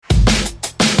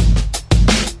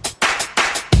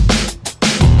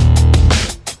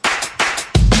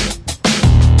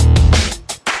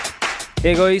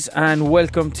Hey guys, and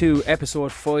welcome to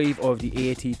episode 5 of the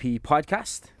ATP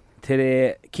podcast.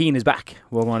 Today, Cian is back.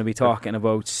 We're going to be talking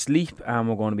about sleep, and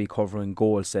we're going to be covering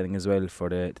goal setting as well for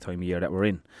the time of year that we're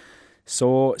in.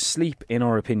 So sleep, in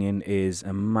our opinion, is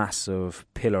a massive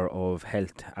pillar of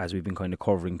health, as we've been kind of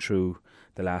covering through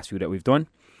the last few that we've done.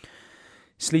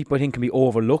 Sleep, I think, can be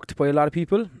overlooked by a lot of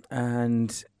people,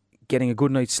 and getting a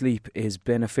good night's sleep is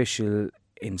beneficial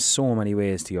in so many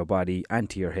ways to your body and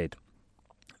to your head.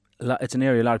 It's an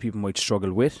area a lot of people might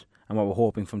struggle with, and what we're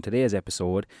hoping from today's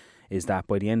episode is that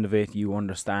by the end of it you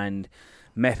understand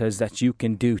methods that you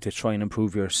can do to try and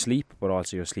improve your sleep, but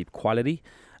also your sleep quality,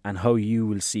 and how you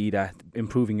will see that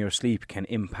improving your sleep can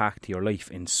impact your life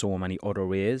in so many other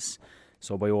ways.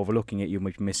 So by overlooking it, you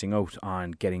might be missing out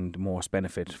on getting the most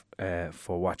benefit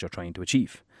for what you're trying to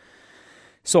achieve.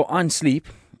 So on sleep,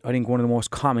 I think one of the most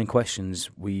common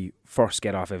questions we first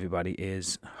get off everybody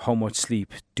is, how much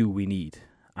sleep do we need?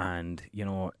 And, you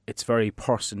know, it's very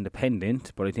person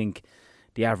dependent, but I think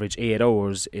the average 8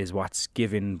 hours is what's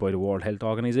given by the World Health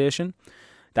Organization.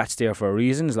 That's there for a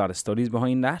reason. There's a lot of studies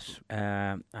behind that.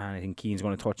 And I think Cian's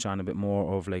going to touch on a bit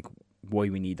more of like why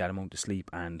we need that amount of sleep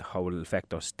and how it will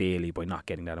affect us daily by not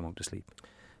getting that amount of sleep.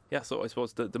 Yeah, so I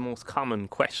suppose the most common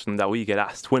question that we get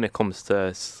asked when it comes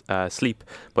to sleep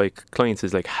by clients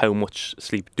is like, how much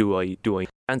sleep do I? The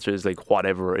answer is like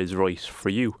whatever is right for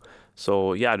you.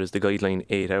 So yeah, there's the guideline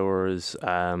 8 hours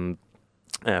per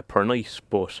night,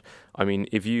 but I mean,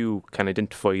 if you can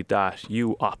identify that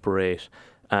you operate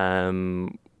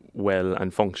well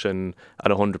and function at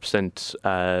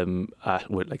 100%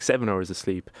 with like 7 hours of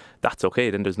sleep, that's okay.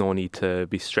 Then there's no need to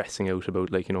be stressing out about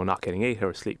like, you know, not getting 8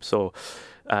 hours sleep. So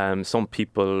some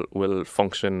people will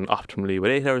function optimally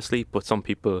with 8 hours sleep, but some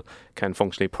people can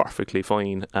function perfectly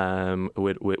fine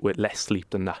with less sleep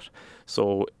than that.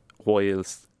 So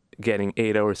whilst getting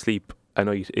 8 hours sleep a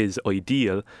night is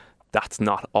ideal, that's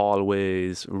not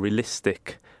always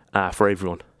realistic for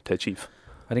everyone to achieve.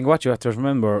 I think what you have to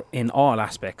remember in all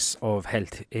aspects of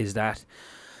health is that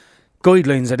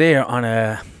guidelines are there on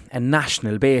a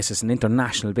national basis, an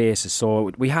international basis. So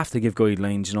we have to give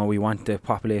guidelines. You know, we want the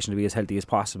population to be as healthy as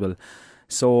possible.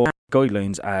 So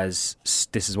guidelines as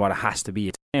this is what it has to be.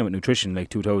 It's the same with nutrition, like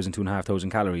 2,000,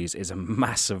 2,500 calories is a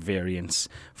massive variance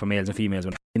for males and females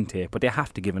when intake, but they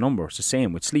have to give a number. It's the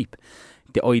same with sleep.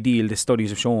 The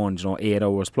studies have shown, you know, 8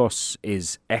 hours plus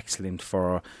is excellent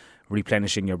for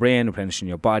replenishing your brain, replenishing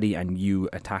your body, and you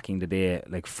attacking the day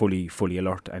like fully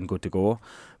alert and good to go.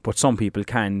 But some people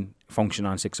can function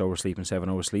on 6 hours sleep and 7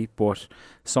 hours sleep. But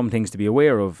some things to be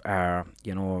aware of are,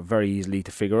 you know, very easily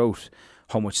to figure out.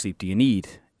 How much sleep do you need?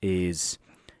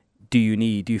 Do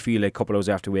you feel like a couple hours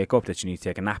after you wake up that you need to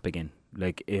take a nap again?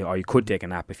 Like, or you could take a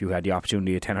nap if you had the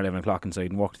opportunity at 10 or 11 o'clock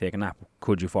inside and work to take a nap.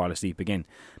 Could you fall asleep again?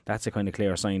 That's a kind of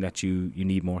clear sign that you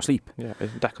need more sleep. Yeah,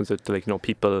 that comes out to, like, you know,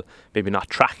 people maybe not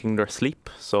tracking their sleep.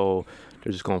 So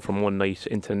they're just going from one night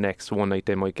into the next. One night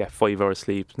they might get 5 hours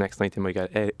sleep. Next night they might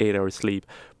get 8 hours sleep.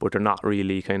 But they're not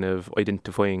really kind of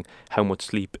identifying how much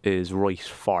sleep is right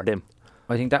for them.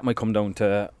 I think that might come down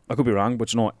to, I could be wrong,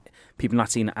 but you know, people not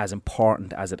seeing it as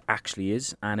important as it actually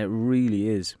is, and it really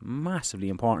is massively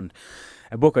important.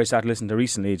 A book I started listening to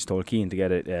recently, I just told Cian to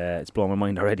get it, it's blown my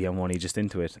mind already, I'm only just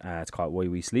into it. It's called Why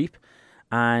We Sleep,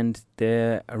 and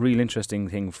a real interesting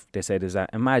thing they said is that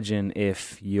imagine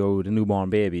if you're the newborn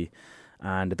baby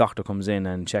and the doctor comes in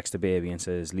and checks the baby and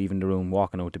says, leaving the room,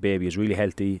 walking out, the baby is really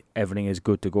healthy, everything is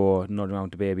good to go, nothing wrong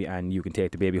with the baby, and you can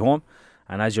take the baby home.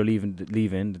 And as you're leaving,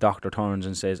 the doctor turns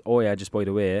and says, oh yeah, just by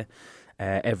the way,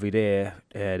 every day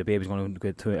the baby's going to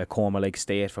go to a coma-like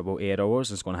state for about 8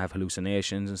 hours. It's going to have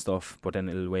hallucinations and stuff, but then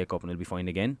it'll wake up and it'll be fine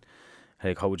again.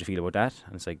 Like, how would you feel about that?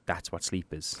 And it's like, that's what sleep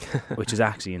is, which is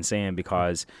actually insane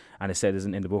because, and it said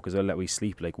in the book as well, that we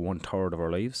sleep like 1/3 of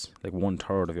our lives. Like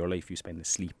 1/3 of your life you spend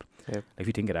asleep. Yep. If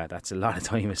you think of that, that's a lot of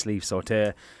time asleep. So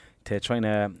to try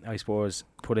to, I suppose,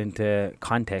 put into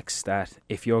context that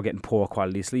if you're getting poor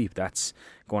quality sleep, that's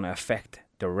going to affect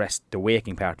the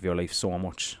waking part of your life so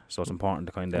much. So it's important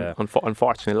to kind of...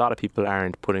 Unfortunately, a lot of people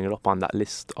aren't putting it up on that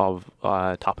list of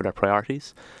top of their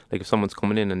priorities. Like if someone's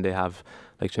coming in and they have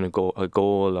like trying to go a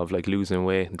goal of like losing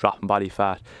weight and dropping body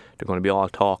fat, they're going to be all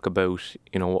talk about,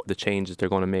 you know, what the changes they're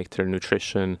going to make to their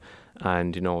nutrition,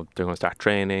 and, you know, they're going to start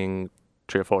training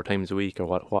 3 or 4 times a week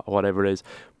or whatever it is,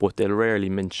 but they'll rarely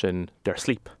mention their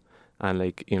sleep. And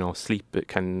like, you know, sleep, it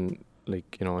can,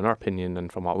 like, you know, in our opinion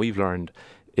and from what we've learned,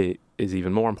 it is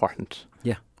even more important.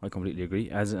 Yeah, I completely agree.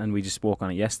 And we just spoke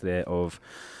on it yesterday of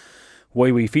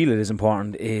why we feel it is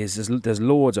important is there's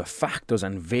loads of factors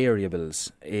and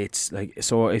variables. It's like,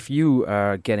 so if you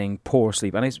are getting poor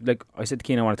sleep, and I said to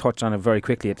Cian, I want to touch on it very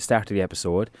quickly at the start of the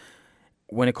episode.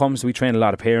 when it comes to, we train a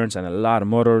lot of parents and a lot of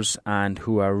mothers and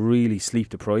who are really sleep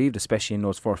deprived, especially in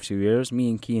those first few years. Me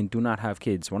and Cian do not have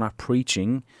kids. We're not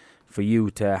preaching for you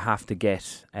to have to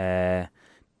get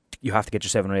you have to get your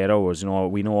 7 or 8 hours. You know,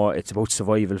 we know it's about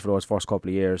survival for those first couple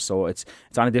of years, so it's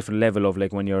on a different level of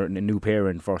like when you're a new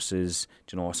parent versus,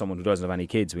 you know, someone who doesn't have any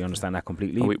kids. We understand that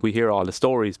completely. We hear all the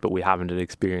stories, but we haven't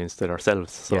experienced it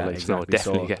ourselves. So Yeah, like, exactly. you know,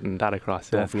 definitely So getting that across.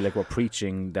 Don't Yeah. feel like we're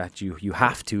preaching that you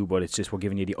have to, but it's just we're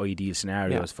giving you the ideal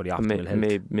scenarios for the optimal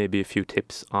health. Maybe a few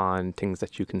tips on things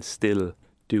that you can still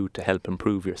do to help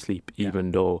improve your sleep, even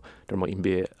though there mightn't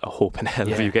be a hope in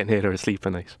hell of you getting 8 hours sleep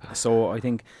a night. So I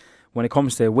think when it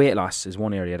comes to weight loss is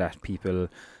one area that people,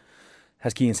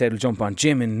 as Cian said, will jump on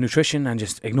gym and nutrition and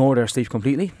just ignore their sleep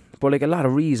completely. But like a lot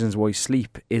of reasons why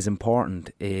sleep is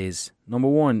important is, number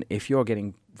one, if you're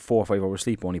getting 4 or 5 hours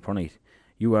sleep only per night,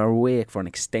 you are awake for an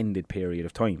extended period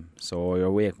of time. So you're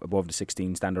awake above the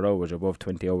 16 standard hours, or above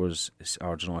 20 hours,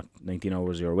 or 19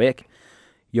 hours you're awake.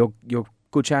 You're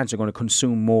good chance you're going to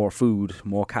consume more food,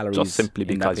 more calories. Just simply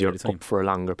in that because you're period of time. up for a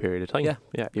longer period of time.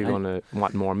 Yeah. You're going to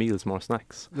want more meals, more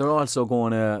snacks. You're also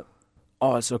going to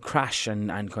also crash and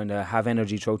kind of have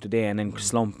energy throughout the day and then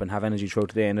slump and have energy throughout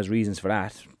the day, and there's reasons for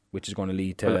that, which is going to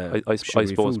lead to I sugary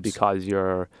suppose foods. because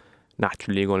you're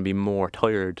naturally going to be more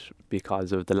tired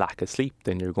because of the lack of sleep,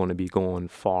 then you're going to be going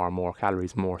for more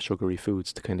calories, more sugary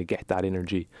foods to kind of get that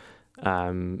energy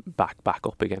back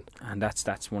up again. And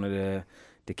that's one of the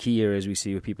key areas we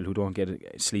see with people who don't get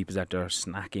sleep, is that they're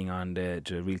snacking on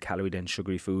the real calorie dense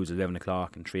sugary foods at 11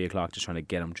 o'clock and 3 o'clock, just trying to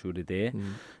get them through the day.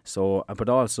 So, but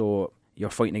also you're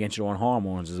fighting against your own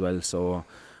hormones as well. So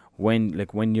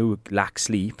when you lack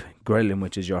sleep, ghrelin,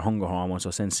 which is your hunger hormone,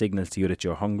 so sends signals to you that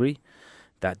you're hungry,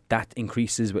 that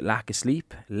increases with lack of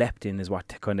sleep. Leptin is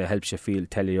what kind of helps you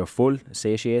tell you you're full,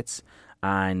 satiates,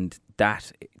 and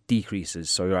that decreases.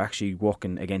 So you're actually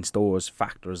working against those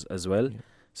factors as well. Yeah.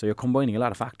 So you're combining a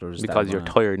lot of factors. Because you're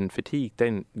tired and fatigued,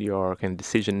 then your kind of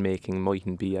decision making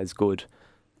mightn't be as good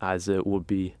as it would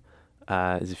be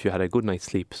as if you had a good night's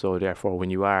sleep. So therefore, when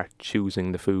you are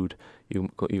choosing the food, you're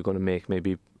going to make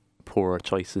maybe poorer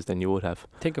choices than you would have.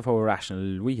 Think of how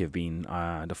irrational we have been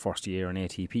the first year in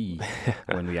ATP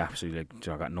when we absolutely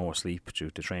got no sleep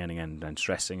due to training and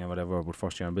stressing and whatever, but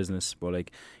first year in business. But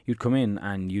like, you'd come in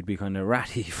and you'd be kind of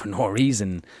ratty for no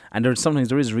reason, and sometimes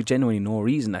there is genuinely no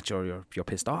reason that you're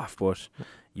pissed off, but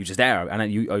you just are,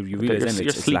 and you realise then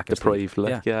it's sleep lack of deprived. sleep.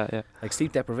 Like, yeah. Like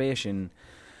sleep deprivation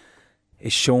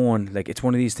is shown, like it's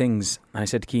one of these things, and I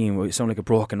said to Cian, it sounds like a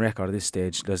broken record at this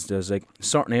stage. There's like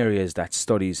certain areas that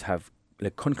studies have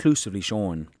like conclusively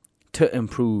shown to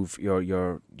improve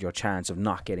your chance of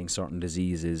not getting certain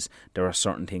diseases. There are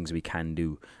certain things we can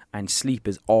do, and sleep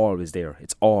is always there.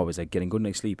 It's always like getting good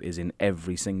night's sleep is in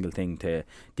every single thing to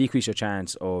decrease your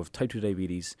chance of type 2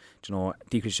 diabetes,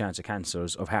 decrease your chance of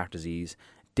cancers, of heart disease.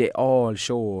 They all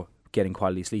show getting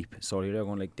quality sleep. So you're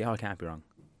going like, they all can't be wrong.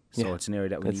 So it's an area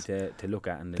that we need to look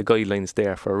at. And the guidelines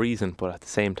there for a reason, but at the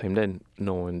same time then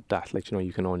knowing that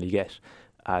you can only get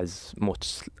as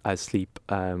much as sleep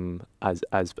as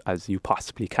you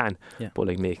possibly can. But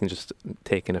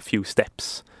taking a few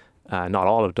steps, not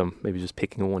all of them, maybe just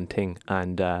picking one thing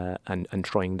and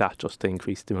trying that just to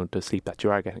increase the amount of sleep that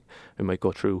you are getting. We might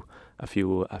go through a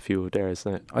few there.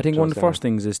 I think one of the first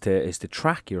things is to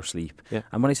track your sleep.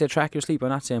 And when I say track your sleep, I'm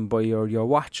not saying by your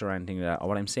watch or anything like that.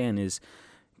 What I'm saying is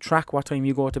track what time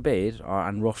you go to bed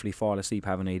and roughly fall asleep,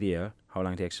 have an idea how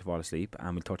long it takes to fall asleep,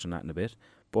 and we'll touch on that in a bit.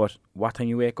 But what time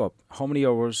you wake up, how many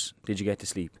hours did you get to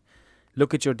sleep?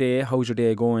 Look at your day. How's your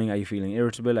day going? Are you feeling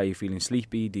irritable? Are you feeling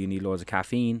sleepy? Do you need loads of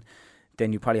caffeine?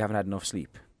 Then you probably haven't had enough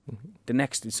sleep.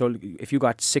 So if you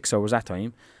got 6 hours that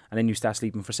time, and then you start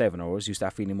sleeping for 7 hours, you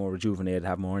start feeling more rejuvenated,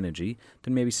 have more energy,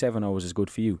 then maybe 7 hours is good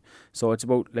for you. So it's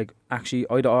about, like, actually,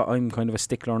 I'm kind of a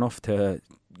stickler enough to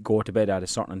go to bed at a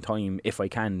certain time if I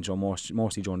can,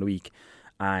 mostly during the week,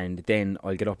 and then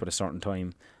I'll get up at a certain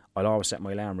time. I'll always set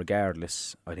my alarm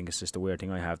regardless. I think it's just a weird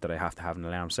thing I have, that I have to have an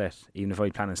alarm set. Even if I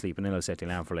plan on sleeping in, I'll set the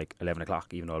alarm for like 11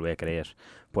 o'clock, even though I'll wake at 8.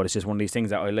 But it's just one of these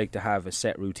things that I like to have a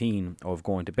set routine of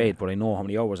going to bed, but I know how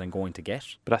many hours I'm going to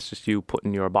get. But that's just you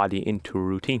putting your body into a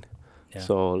routine. Yeah.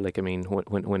 So,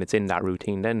 when it's in that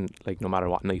routine, then, no matter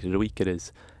what night of the week it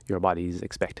is, your body's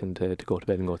expecting to go to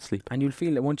bed and go to sleep. And you'll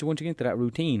feel that once you get into that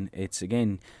routine, it's,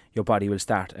 again, your body will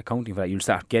start accounting for that. You'll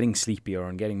start getting sleepier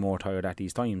and getting more tired at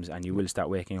these times, and you will start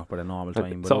waking up at a normal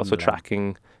time. It's also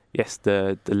tracking,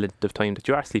 the length of time that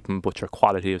you are sleeping, but your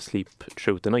quality of sleep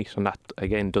throughout the night. And that,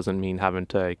 again, doesn't mean having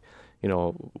to,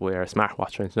 wear a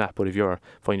smartwatch or anything like that. But if you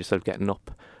find yourself getting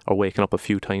up or waking up a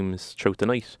few times throughout the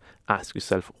night, ask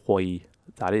yourself why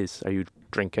that is. Are you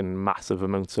drinking massive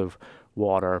amounts of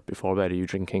water before bed? Are you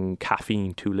drinking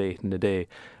caffeine too late in the day?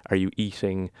 Are you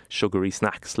eating sugary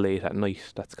snacks late at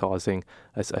night that's causing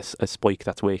a spike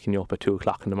that's waking you up at 2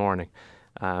 o'clock in the morning?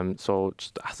 So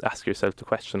just ask yourself the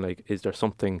question, like, is there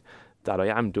something that I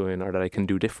am doing or that I can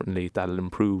do differently that'll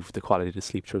improve the quality of the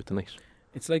sleep throughout the night?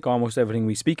 It's like almost everything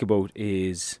we speak about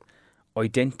is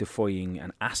identifying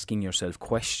and asking yourself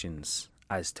questions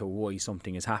as to why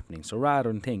something is happening. So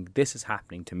rather than think, this is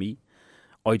happening to me,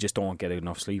 I just don't get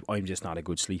enough sleep, I'm just not a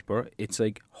good sleeper, it's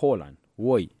like, hold on,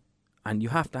 why? And you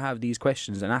have to have these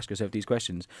questions and ask yourself these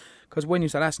questions, because when you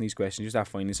start asking these questions, you start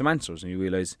finding some answers, and you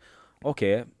realise,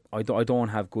 okay, I don't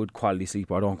have good quality sleep,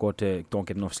 or I don't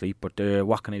get enough sleep, but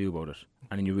what can I do about it?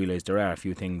 And then you realise there are a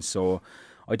few things. So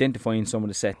identifying some of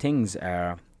the set things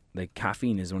are, like,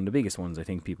 caffeine is one of the biggest ones I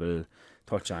think people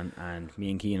touch on, and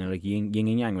me and Cian are like yin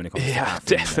and yang when it comes to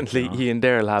caffeine. Yeah, definitely. Like, Ian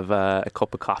there will have a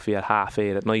cup of coffee at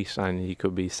 8:30 at night, and he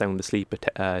could be sound asleep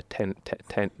at 10,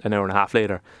 an hour and a half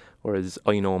later. Whereas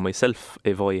I know myself,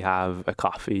 if I have a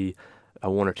coffee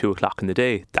at 1 or 2 o'clock in the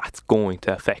day, that's going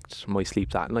to affect my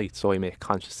sleep that night. So I make a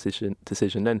conscious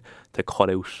decision then to cut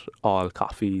out all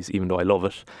coffees, even though I love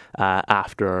it,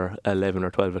 after 11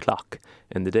 or 12 o'clock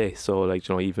in the day. So, like,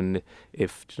 even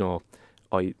if,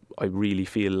 I really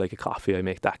feel like a coffee, I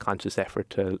make that conscious effort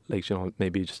to, like,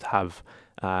 maybe just have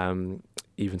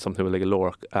even something with like a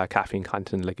lower caffeine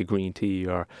content, like a green tea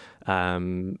or a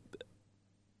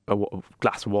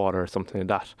glass of water or something like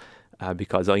that,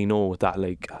 because I know that,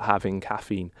 like, having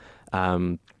caffeine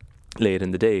late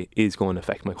in the day is going to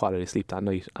affect my quality of sleep that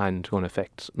night and going to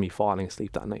affect me falling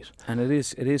asleep that night. And it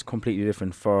is completely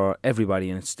different for everybody,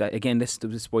 and it's again, this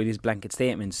is why these blanket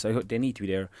statements, they need to be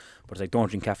there, but it's like, don't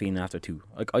drink caffeine after 2.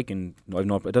 Like,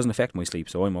 it doesn't affect my sleep,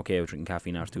 so I'm okay with drinking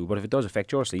caffeine after 2, but if it does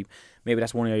affect your sleep, maybe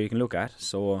that's one area you can look at.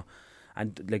 So,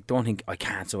 and, like, don't think I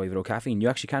can't survive without caffeine. You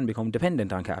actually can become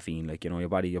dependent on caffeine. Like, your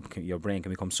body, your brain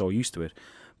can become so used to it.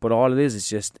 But all it is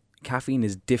just caffeine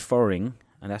is deferring,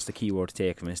 and that's the key word to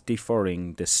take from it. It's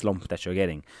deferring the slump that you're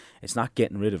getting. It's not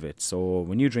getting rid of it. So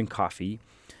when you drink coffee,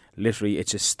 literally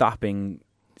it's just stopping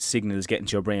signals getting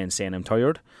to your brain saying I'm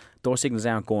tired. Those signals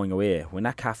aren't going away. When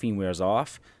that caffeine wears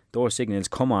off, those signals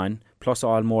come on, plus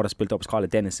all more that's built up. It's called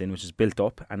adenosine, which is built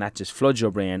up, and that just floods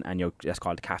your brain, and that's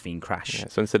called a caffeine crash. Yeah,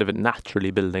 so instead of it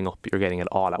naturally building up, you're getting it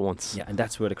all at once. Yeah, and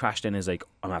that's where the crash then is like,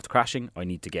 I'm after crashing, I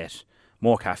need to get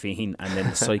more caffeine, and then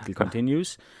the cycle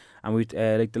continues. And we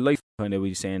like the life kind of,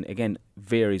 we're saying, again,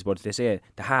 varies, but they say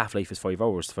the half-life is 5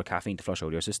 hours for caffeine to flush out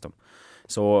of your system.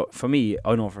 So for me,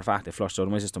 I know for a fact it flushed out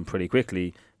of my system pretty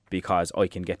quickly because I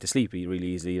can get to sleep really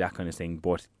easily, that kind of thing.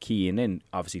 But keying in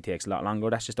obviously takes a lot longer.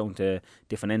 That's just down to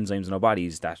different enzymes in our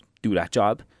bodies that do that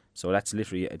job. So that's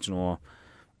literally,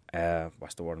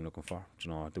 what's the word I'm looking for?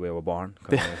 The way we're born.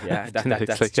 Yeah,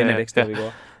 that's like, genetics. There we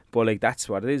go. But, like, that's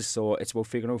what it is. So it's about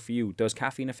figuring out for you, does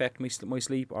caffeine affect my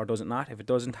sleep or does it not? If it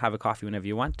doesn't, have a coffee whenever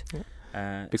you want.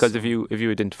 Because if you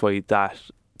identify that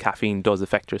caffeine does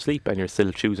affect your sleep and you're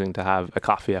still choosing to have a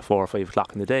coffee at 4 or 5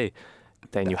 o'clock in the day,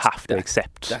 then you have to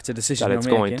accept that's a decision that it's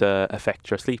going to affect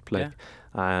your sleep. Like,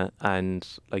 and,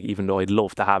 like, even though I'd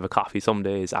love to have a coffee some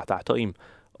days at that time,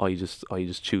 I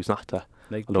just choose not to.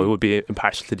 Like, although I would be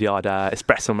impartial to the odd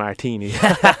espresso martini.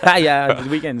 Yeah, the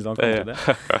weekends don't come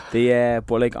to that.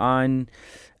 But, like, on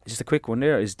just a quick one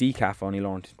there is decaf. I only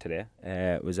learned today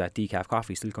was that decaf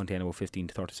coffee still contain about 15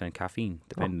 to 30% caffeine,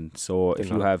 depending. So if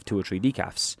you have 2 or 3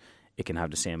 decafs, it can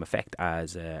have the same effect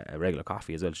as a regular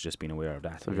coffee as well. It's just being aware of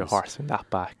that. So if you're horsing that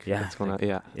back, it's gonna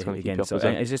keep you up. So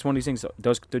it's just one of these things. So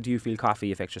do you feel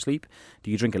coffee affects your sleep? Do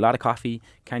you drink a lot of coffee?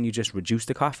 Can you just reduce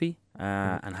the coffee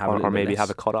and have or maybe have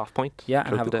a cut-off point? Yeah,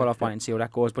 and have a cut-off point and see how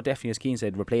that goes. But definitely, as Cian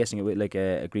said, replacing it with like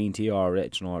a green tea or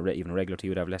even a regular tea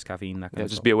would have less caffeine. That kind of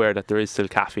just stuff. Be aware that there is still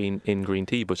caffeine in green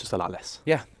tea, but just a lot less.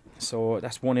 Yeah. So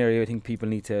that's one area I think people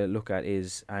need to look at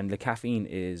and the caffeine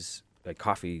is, like,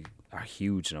 coffee are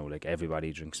huge now. Like,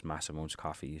 everybody drinks massive amounts of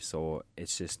coffee, so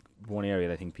it's just one area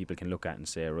that I think people can look at and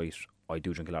say, right, I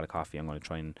do drink a lot of coffee, I'm going to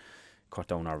try and cut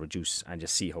down or reduce and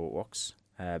just see how it works,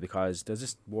 because there's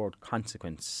this word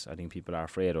consequence I think people are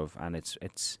afraid of, and it's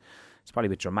probably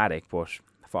a bit dramatic, but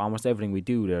for almost everything we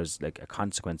do there's like a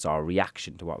consequence or a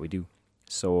reaction to what we do.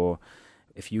 So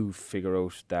if you figure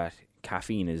out that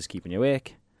caffeine is keeping you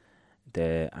awake,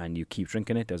 and you keep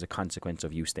drinking it, there's a consequence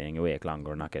of you staying awake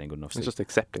longer or not getting good enough sleep. It's just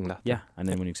accepting that. Yeah, and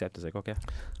then when you accept it, it's like, okay.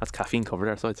 That's caffeine covered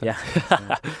there, so I'd say.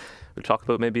 Yeah. We'll talk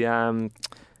about maybe kind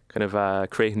of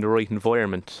creating the right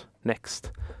environment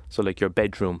next. So, like, your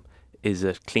bedroom, is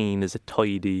it clean? Is it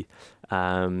tidy?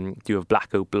 Do you have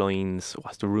blackout blinds?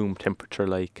 What's the room temperature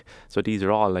like? So these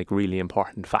are all, like, really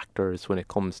important factors when it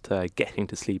comes to getting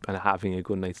to sleep and having a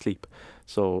good night's sleep.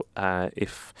 So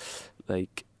if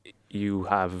like you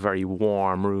have a very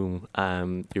warm room,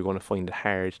 you're going to find it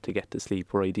hard to get to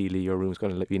sleep, where ideally your room's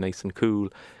going to be nice and cool.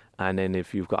 And then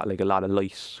if you've got like a lot of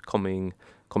light coming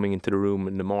into the room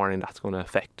in the morning, that's going to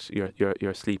affect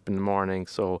your sleep in the morning.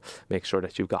 So make sure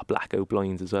that you've got blackout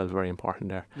blinds as well. Very important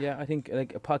there. Yeah, I think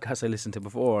like a podcast I listened to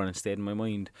before and it stayed in my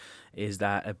mind is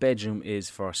that a bedroom is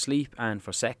for sleep and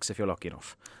for sex if you're lucky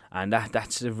enough. And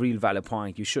that's a real valid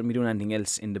point. You shouldn't be doing anything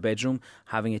else in the bedroom.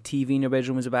 Having a TV in your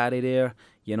bedroom is a bad idea.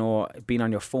 You know, being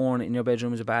on your phone in your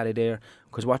bedroom is a bad idea,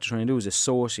 because what you're trying to do is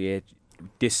associate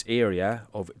this area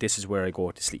of this is where I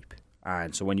go to sleep.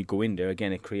 And so when you go in there,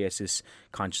 again, it creates this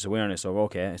conscious awareness of,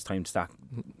 okay, it's time to start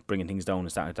bringing things down and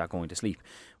start going to sleep.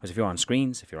 Whereas if you're on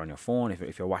screens, if you're on your phone,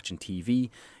 if you're watching TV,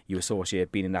 you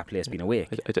associate being in that place, being awake.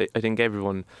 I think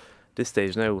everyone this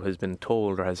stage now has been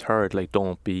told or has heard, like,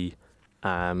 don't be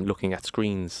looking at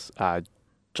screens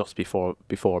just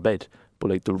before bed. But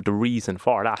like the reason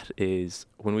for that is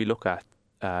when we look at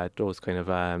those kind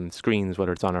of screens,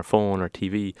 whether it's on our phone or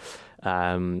TV,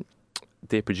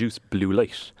 they produce blue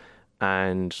light.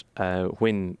 And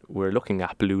when we're looking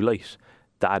at blue light,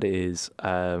 that is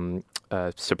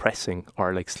suppressing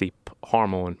our like sleep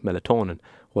hormone melatonin,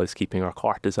 whilst keeping our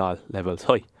cortisol levels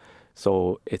high.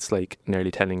 So it's like nearly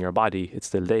telling your body it's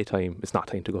still daytime, it's not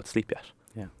time to go to sleep yet.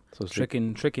 Yeah. So it's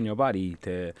tricking your body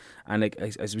to, and like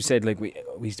as we said, like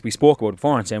we spoke about it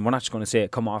before and saying we're not just going to say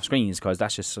come off screens, because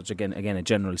that's just such again a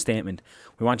general statement.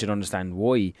 We want you to understand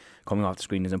why coming off the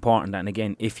screen is important. And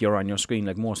again, if you're on your screen,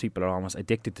 like most people are almost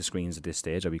addicted to screens at this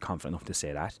stage, I'll be confident enough to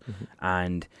say that. Mm-hmm.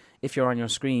 And if you're on your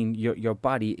screen, your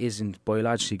body isn't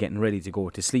biologically getting ready to go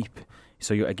to sleep.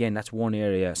 So again, that's one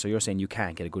area. So you're saying you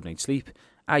can't get a good night's sleep.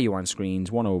 Are you on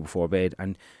screens 1 hour before bed?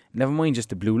 And never mind just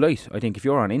the blue light. I think if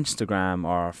you're on Instagram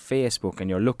or Facebook and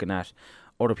you're looking at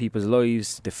other people's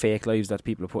lives, the fake lives that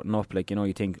people are putting up, like, you know,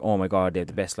 you think, oh my God, they have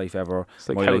the best life ever. It's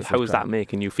like how is that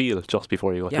making you feel just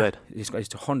before you go to bed? It's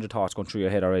 100 thoughts going through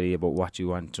your head already about what you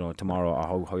want, you know, tomorrow,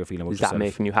 or how you're feeling about yourself. Is that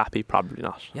making you happy? Probably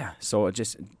not. Yeah, so it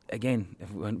just, again,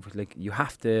 like you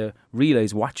have to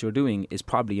realise what you're doing is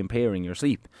probably impairing your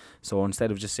sleep. So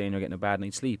instead of just saying you're getting a bad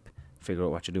night's sleep, figure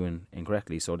out what you're doing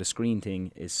incorrectly. So the screen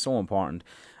thing is so important.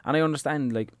 And I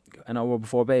understand, like, an hour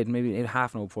before bed, maybe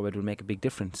half an hour before bed would make a big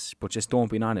difference, but just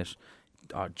don't be on it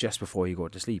just before you go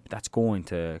to sleep. That's going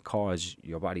to cause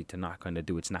your body to not kind of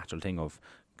do its natural thing of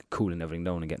cooling everything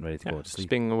down and getting ready to go to sleep. Just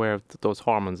being aware of those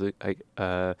hormones as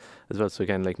well. So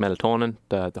again, like melatonin,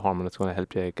 the hormone that's going to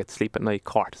help you get to sleep at night.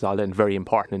 Cortisol, then very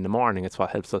important in the morning. It's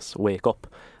what helps us wake up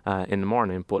in the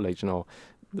morning. But like, you know,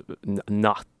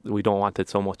 we don't want it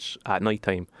so much at night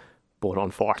time, but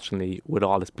unfortunately with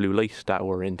all this blue light that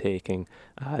we're intaking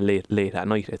late at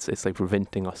night, it's like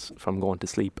preventing us from going to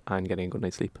sleep and getting a good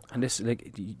night's sleep. And this,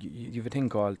 like, you have a thing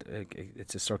called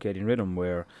it's a circadian rhythm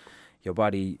where your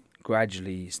body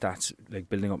gradually starts like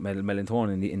building up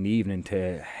melatonin in the evening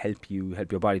to help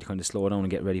your body to kind of slow down and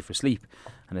get ready for sleep.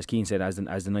 And as Keane said, as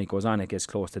the night goes on, it gets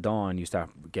close to dawn, you start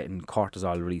getting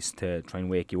cortisol released to try and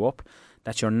wake you up.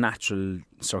 That's your natural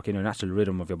circadian, natural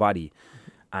rhythm of your body.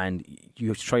 And you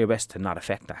have to try your best to not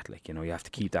affect that. Like, you know, you have to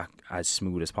keep that as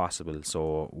smooth as possible.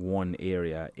 So one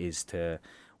area is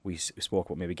we spoke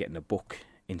about maybe getting a book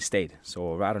instead.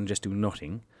 So rather than just do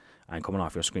nothing and coming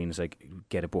off your screen, it's like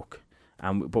get a book.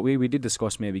 But we did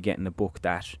discuss maybe getting a book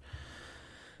that,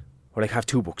 or like have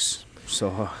 2 books. So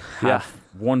have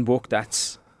one book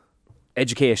that's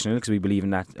educational, because we believe in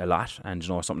that a lot, and, you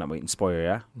know, something that might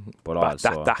inspire you. But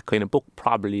also that kind of book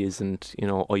probably isn't, you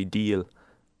know, ideal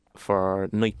for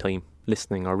nighttime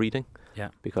listening or reading. Yeah.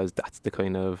 Because that's the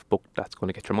kind of book that's going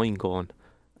to get your mind going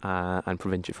and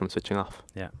prevent you from switching off.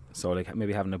 Yeah. So like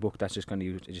maybe having a book that's just going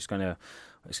to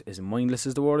is mindless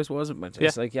is the word, I suppose. But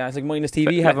it's like it's like mindless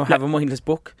TV. Have a mindless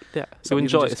book. Yeah. So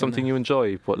enjoy something you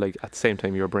enjoy, but like at the same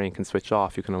time your brain can switch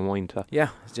off. You can unwind to. Yeah.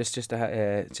 Just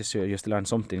to learn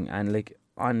something, and like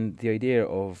on the idea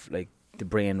of like the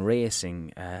brain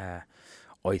racing,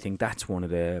 I think that's one of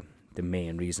the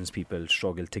main reasons people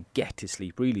struggle to get to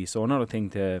sleep, really. So another thing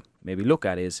to maybe look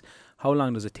at is how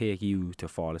long does it take you to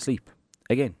fall asleep?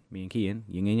 Again, me and Cian,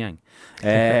 yin and yang.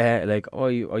 Like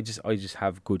I just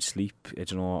have good sleep.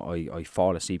 You know, I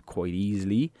fall asleep quite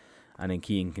easily, and then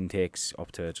Cian can take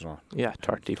up to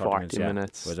 30 40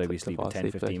 minutes. Whereas I be sleeping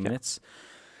 10-15 minutes.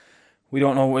 We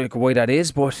don't know why that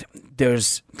is, but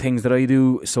there's things that I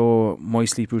do. So my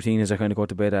sleep routine is I kind of go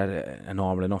to bed at a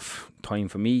normal enough time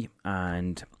for me,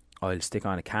 and I'll stick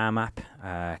on a Calm app.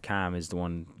 Calm is the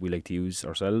one we like to use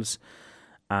ourselves,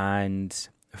 and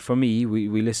for me,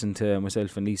 we listen to,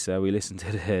 myself and Lisa, we listen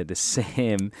to the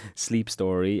same sleep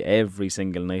story every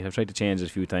single night. I've tried to change it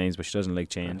a few times, but she doesn't like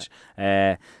change.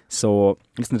 So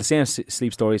listen to the same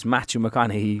sleep stories. Matthew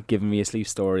McConaughey giving me a sleep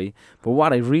story. But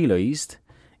what I realised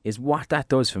is what that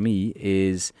does for me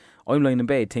is I'm lying in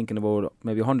bed thinking about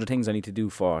maybe 100 things I need to do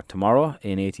for tomorrow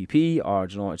in ATP, or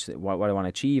what I want to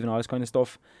achieve and all this kind of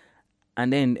stuff.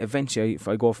 And then eventually, if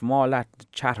I go from all that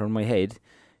chatter in my head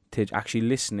to actually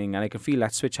listening, and I can feel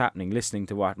that switch happening, listening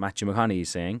to what Matthew McConaughey is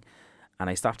saying, and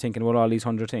I stop thinking about all these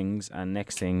 100 things, and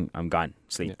next thing, I'm gone,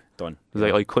 sleep, done.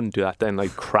 Like, I couldn't do that then.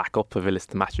 I'd crack up if I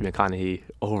listened to Matthew McConaughey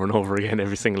over and over again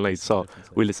every single night. So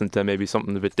we listen to maybe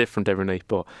something a bit different every night,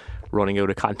 but running out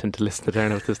of content to listen to there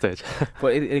now at this stage.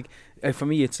 But for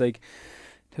me, it's like,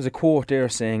 there's a quote there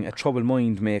saying, "A troubled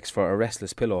mind makes for a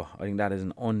restless pillow." I think that is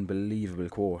an unbelievable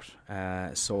quote.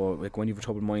 So like when you have a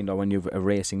troubled mind, or when you have a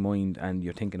racing mind and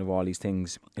you're thinking of all these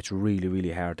things, it's really,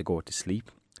 really hard to go to sleep.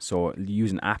 So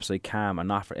using apps like Calm are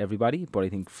not for everybody, but I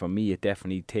think for me it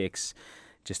definitely takes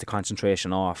just the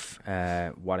concentration off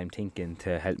what I'm thinking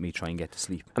to help me try and get to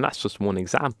sleep. And that's just one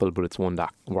example, but it's one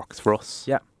that works for us.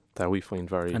 Yeah. That we find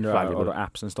very and there valuable. are other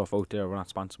apps and stuff out there. We're not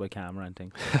sponsored by Calm or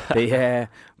anything.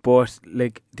 But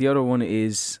like the other one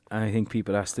is, and I think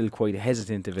people are still quite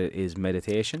hesitant of it, is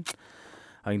meditation.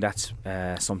 I think that's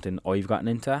something I've gotten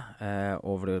into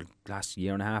over the last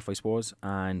year and a half, I suppose.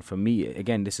 And for me,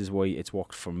 again, this is why it's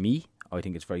worked for me. I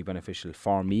think it's very beneficial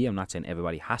for me. I'm not saying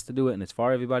everybody has to do it and it's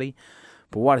for everybody.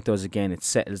 But what it does, again, it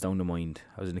settles down the mind.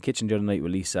 I was in the kitchen the other night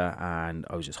with Lisa and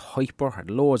I was just hyper, had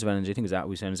loads of energy. I think it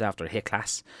was after a HIIT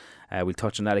class. We'll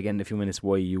touch on that again in a few minutes,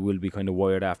 why you will be kind of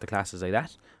wired after classes like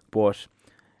that. But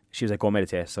she was like, go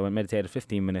meditate. So I meditated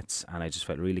 15 minutes and I just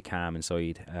felt really calm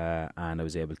inside, and I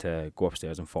was able to go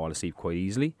upstairs and fall asleep quite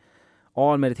easily.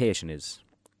 All meditation is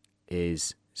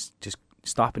just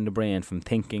stopping the brain from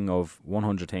thinking of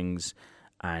 100 things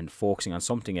and focusing on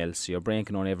something else. So your brain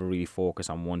can only ever really focus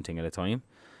on one thing at a time.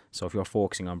 So if you're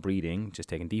focusing on breathing, just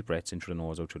taking deep breaths in through the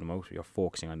nose, out through the mouth, you're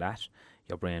focusing on that,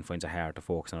 your brain finds it hard to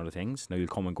focus on other things. Now you'll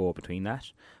come and go between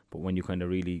that, but when you kind of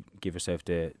really give yourself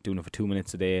to doing it for 2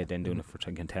 minutes a day, then doing it for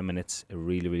 10 minutes, it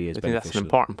really, really is beneficial. I think that's an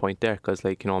important point there, because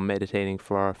like, you know, meditating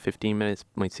for 15 minutes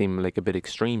might seem like a bit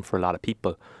extreme for a lot of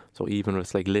people. So even if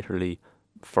it's like literally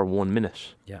for 1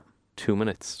 minute, 2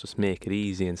 minutes, just make it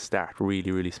easy and start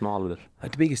really, really small with it.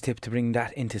 The biggest tip to bring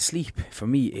that into sleep for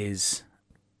me is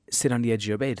sit on the edge of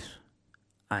your bed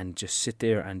and just sit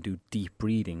there and do deep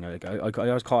breathing. Like I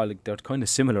always call it, they're kind of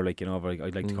similar, like, you know, but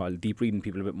I'd like to call deep breathing,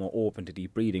 people a bit more open to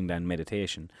deep breathing than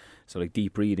meditation. So like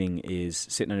deep breathing is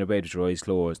sitting on your bed with your eyes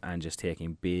closed and just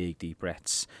taking big deep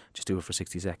breaths. Just do it for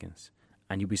 60 seconds.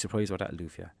 And you'll be surprised what that'll do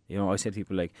for you. You know, I say to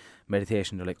people like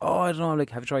meditation, they're like, oh, I don't know,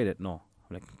 like, have you tried it? No.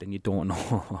 Like, then you don't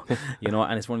know. You know,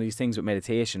 and it's one of these things with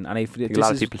meditation, and I think a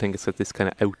lot of people think it's like this kind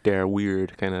of out there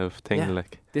weird kind of thing. Yeah,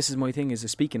 like, this is my thing, is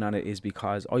speaking on it, is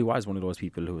because I was one of those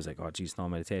people who was like, oh geez, no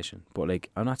meditation. But like,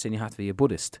 I'm not saying you have to be a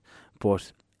Buddhist,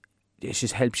 but it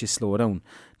just helps you slow down.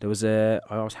 There was I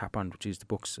always happened, which is the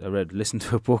books I read, listened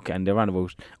to a book, and they ran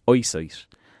about eyesight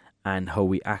and how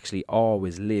we actually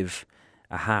always live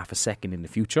a half a second in the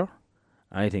future.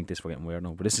 I think this, we're getting weird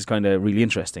now, but this is kind of really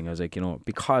interesting. I was like, you know,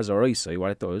 because our eyesight,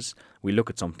 what it does, we look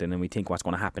at something and we think what's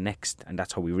going to happen next, and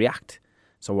that's how we react.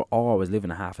 So we're always living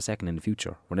a half a second in the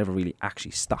future. We're never really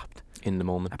actually stopped in the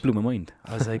moment. That blew my mind.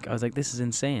 I was like, this is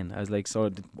insane. I was like, so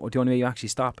the only way you actually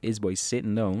stop is by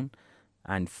sitting down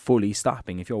and fully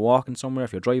stopping. If you're walking somewhere,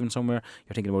 if you're driving somewhere,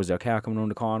 you're thinking about, is there a car coming around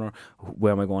the corner?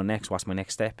 Where am I going next? What's my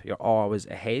next step? You're always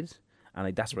ahead.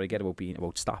 And that's what I get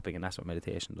about stopping, and that's what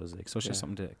meditation does. Like, so it's just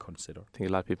something to consider. I think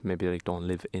a lot of people maybe like don't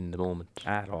live in the moment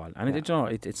at all, and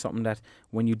it's something that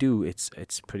when you do, it's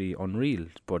pretty unreal.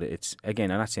 But it's,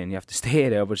 again, I'm not saying you have to stay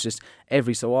there, but it's just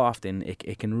every so often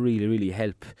it can really, really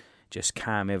help just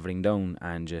calm everything down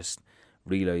and just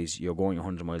realise you're going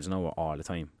 100 miles an hour all the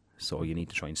time. So you need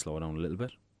to try and slow down a little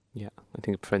bit. Yeah, I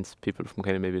think it prevents people from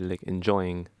kind of maybe like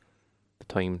enjoying the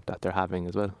time that they're having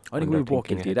as well. I think we were both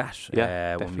guilty of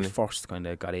that when we first kind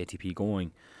of got ATP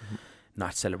going,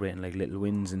 not celebrating like little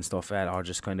wins and stuff, or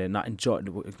just kind of not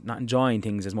enjoying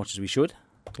things as much as we should.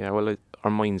 Yeah, well, our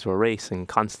minds were racing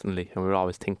constantly, and we were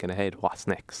always thinking ahead. What's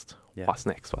next? Yeah. What's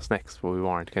next? But we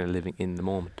weren't kind of living in the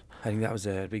moment. I think that was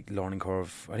a big learning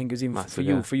curve. I think it was even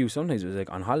massive, for you. Sometimes it was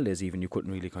like on holidays, even you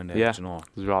couldn't really kind of, you know.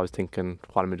 Because we were always thinking,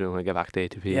 what am I doing when I get back to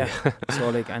ATP? Yeah.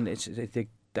 So like, and it's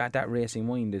that racing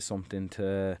mind is something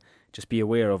to just be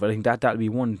aware of. I think that'll be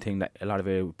one thing that a lot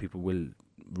of people will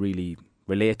really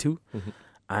relate to.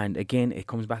 And again, it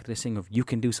comes back to this thing of you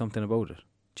can do something about it.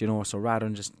 Do you know? So rather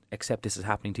than just accept this is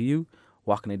happening to you,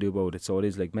 what can I do about it? So it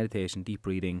is like meditation, deep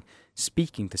breathing,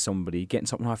 speaking to somebody, getting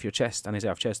something off your chest. And I say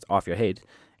off chest, off your head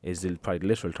is probably the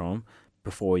literal term,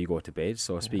 before you go to bed.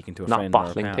 So speaking to a friend not or a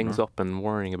bottling partner. things up and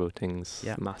worrying about things.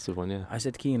 Yeah. Massive one, yeah. I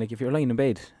said to Keane, like, if you're lying in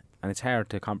bed, and it's hard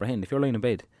to comprehend, if you're lying in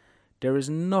bed, there is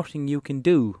nothing you can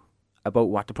do about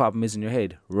what the problem is in your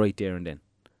head right there and then.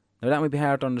 Now that might be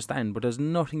hard to understand, but there's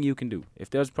nothing you can do. If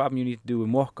there's a problem you need to do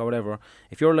in work or whatever,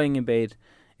 if you're lying in bed,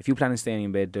 if you plan on staying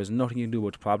in bed, there's nothing you can do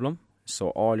about the problem. So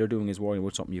all you're doing is worrying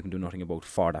about something you can do nothing about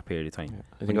for that period of time. Yeah.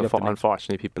 I think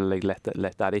unfortunately people like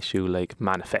let that issue like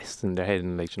manifest in their head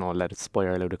and like, you know, let it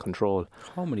spiral out of control.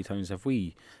 How many times have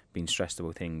we been stressed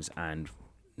about things, and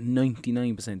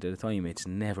 99% of the time it's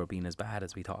never been as bad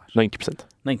as we thought? 90%.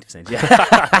 90%, yeah.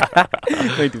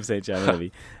 90%, yeah,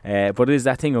 maybe. But it is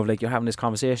that thing of like, you're having this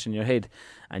conversation in your head,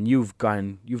 and you've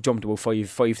jumped about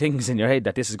five things in your head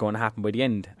that this is going to happen by the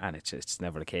end, and it's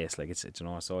never the case. Like, it's you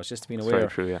know, so it's just being aware. Very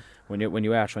true, yeah. When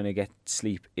you are trying to get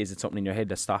sleep, is it something in your head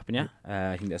that's stopping you?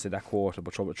 I think that's that quote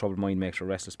about troubled mind makes a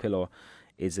restless pillow.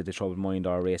 Is it a troubled mind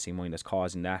or a racing mind that's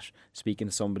causing that? Speaking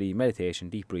to somebody, meditation,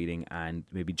 deep breathing, and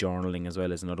maybe journaling as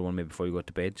well as another one. Maybe before you go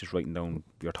to bed, just writing down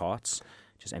your thoughts,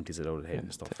 just empties it out of the head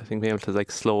and stuff. I think being able to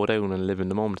like slow down and live in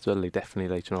the moment as well, like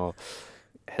definitely, like, you know,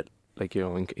 like, you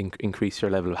know, increase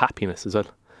your level of happiness as well,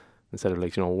 instead of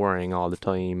like, you know, worrying all the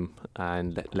time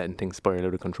and letting things spiral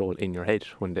out of control in your head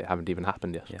when they haven't even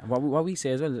happened yet. Yeah, what we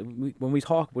say as well, when we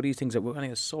talk about these things that we're going to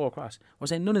get so across, we're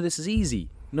saying none of this is easy.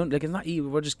 Like, it's not easy.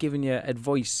 We're just giving you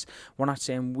advice. We're not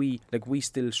saying we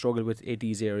still struggle with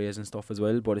these areas and stuff as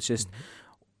well, but it's just,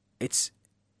 it's,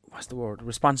 what's the word?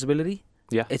 Responsibility.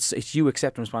 Yeah. It's you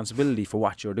accepting responsibility for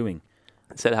what you're doing.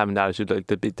 Instead of having that attitude, like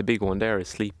the big one there is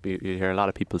sleep. You hear a lot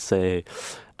of people say,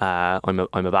 I'm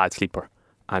a bad sleeper.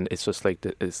 And it's just like,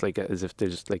 it's like as if they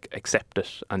just like accept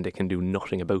it and they can do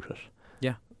nothing about it.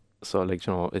 Yeah. So like,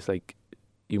 you know, it's like,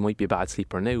 you might be a bad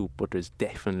sleeper now, but there's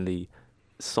definitely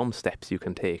some steps you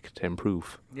can take to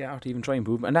improve. Yeah, or to even try and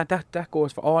improve. And that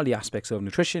goes for all the aspects of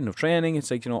nutrition, of training.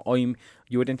 It's like, you know,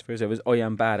 you identify yourself as, I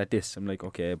am bad at this. I'm like,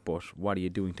 okay, but what are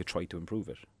you doing to try to improve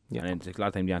it? Yeah. And it's, a lot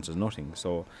of time the answer is nothing.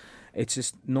 So it's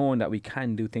just knowing that we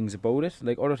can do things about it.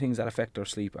 Like, other things that affect our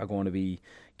sleep are going to be,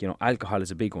 you know, alcohol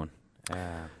is a big one.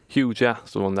 Huge, yeah.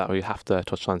 It's the one that we have to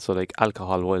touch on. So like,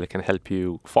 alcohol, while it can help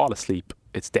you fall asleep,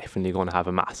 it's definitely going to have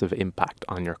a massive impact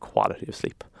on your quality of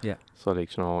sleep. Yeah. So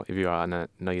like, you know, if you're on a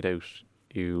night out,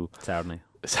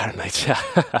 Saturday night, yeah,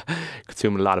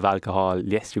 consuming a lot of alcohol,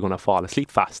 yes, you're going to fall asleep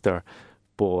faster,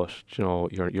 but you know,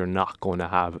 you're not going to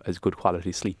have as good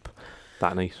quality sleep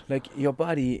that night. Like, your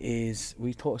body is,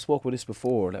 we spoke about this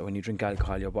before, that when you drink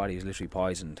alcohol, your body is literally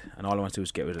poisoned, and all it wants to do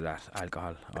is get rid of that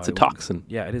alcohol. It's a toxin.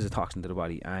 Yeah, it is a toxin to the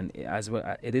body, and as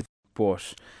well it is.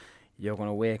 But you're going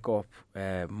to wake up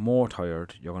more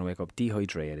tired. You're going to wake up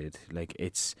dehydrated. Like,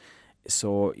 it's,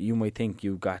 so you might think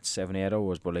you've got 7-8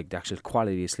 hours, but like, the actual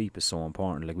quality of sleep is so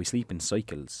important. Like, we sleep in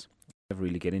cycles. You never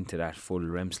really get into that full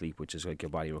REM sleep, which is like your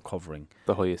body recovering.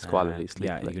 The highest quality sleep.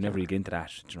 Yeah, like, you never really get into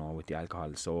that, you know, with the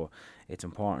alcohol. So it's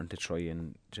important to try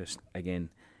and just, again,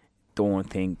 don't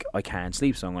think I can't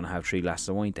sleep, so I'm going to have 3 glasses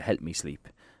of wine to help me sleep.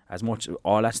 As much,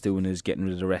 all that's doing is getting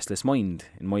rid of the restless mind,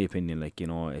 in my opinion. Like, you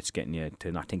know, it's getting you to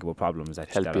not think about problems that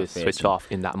help you switch off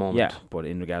in that moment. Yeah, but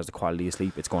in regards to quality of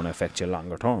sleep, it's going to affect you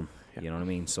longer term. Yeah. You know what I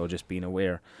mean? So just being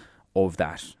aware of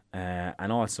that.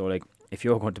 And also, like, if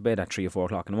you're going to bed at 3 or 4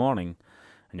 o'clock in the morning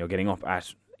and you're getting up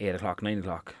at 8 o'clock, 9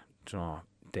 o'clock, you know,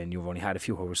 then you've only had a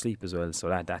few hours sleep as well. So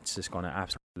that's just going to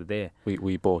absolutely the day.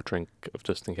 We both drink,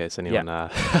 just in case anyone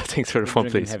thinks we're the phone,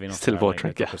 please. Still both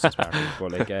drink, yeah.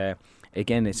 But like,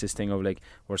 again, it's this thing of like,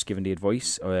 we're just giving the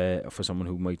advice for someone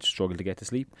who might struggle to get to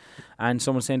sleep, and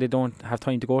someone saying they don't have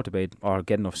time to go to bed or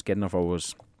get enough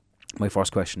hours. My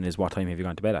first question is, what time have you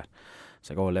gone to bed at? It's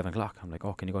like, 11 o'clock. I'm like,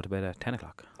 can you go to bed at 10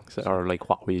 o'clock? Or like,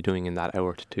 what were you doing in that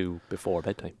hour to 2 before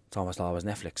bedtime? It's almost always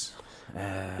Netflix.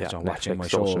 Netflix, watching my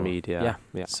social show. media.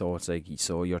 Yeah. So it's like,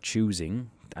 so you're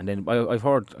choosing, and then I've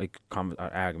heard like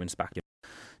arguments back.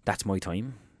 That's my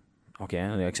time. Okay,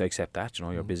 and I accept that. You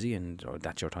know, you're busy and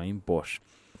that's your time. But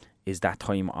is that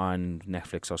time on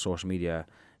Netflix or social media?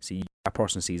 See, a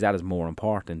person sees that as more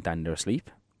important than their sleep.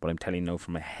 But I'm telling you now,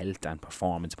 from a health and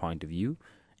performance point of view,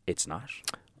 it's not.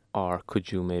 Or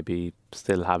could you maybe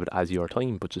still have it as your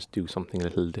time, but just do something a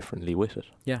little differently with it?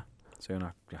 Yeah. So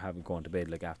you're having going to bed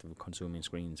like after consuming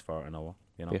screens for an hour.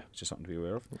 You know, It's just something to be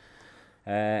aware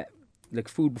of. Like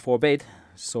food before bed.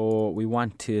 So we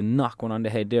want to knock one on the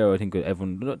head there. I think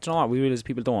everyone, do you know what? We realize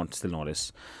people don't still know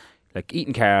this. Like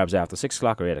eating carbs after 6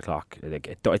 o'clock or 8 o'clock, like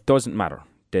it doesn't matter.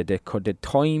 The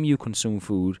time you consume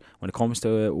food when it comes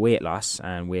to weight loss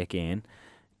and weight gain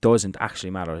doesn't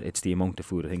actually matter. It's the amount of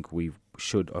food. I think we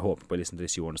I hope by listening to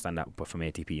this you understand that, but from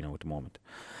ATP now at the moment.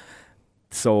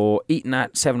 So eating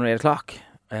at 7 or 8 o'clock,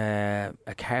 a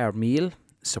carb meal,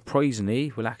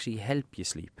 surprisingly, will actually help you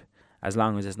sleep, as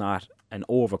long as it's not an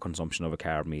overconsumption of a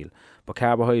carb meal. But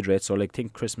carbohydrates, so like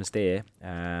think Christmas Day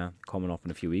coming up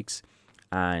in a few weeks,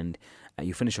 and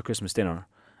you finish your Christmas dinner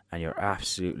and you're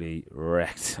absolutely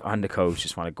wrecked on the couch,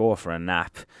 just want to go for a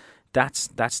nap. That's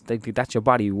your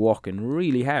body working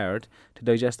really hard to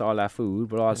digest all that food,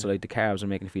 but also like the carbs are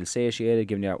making you feel satiated,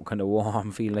 giving you that kind of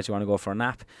warm feeling that you want to go for a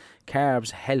nap.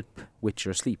 Carbs help with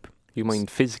your sleep. You might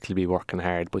physically be working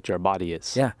hard, but your body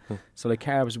is. Yeah. So like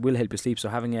carbs will help you sleep. So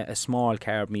having a small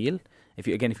carb meal, if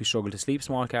you struggle to sleep,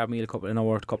 small carb meal, a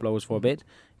couple hours before bed,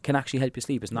 can actually help you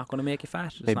sleep. It's not going to make you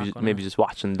fat. Maybe just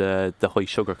watching the high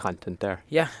sugar content there.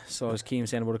 Yeah. So as Keane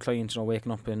saying about a client,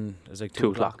 waking up in it's like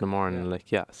 2 o'clock in the morning,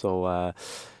 So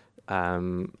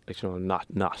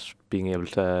not being able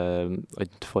to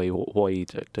identify why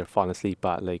they're falling asleep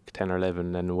at like 10 or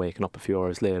 11 and waking up a few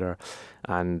hours later,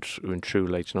 and went through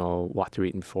what they're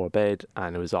eating before bed,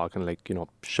 and it was all kind of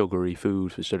sugary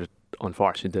foods, which are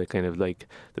unfortunately the kind of like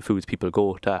the foods people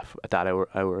go to at that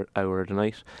hour of the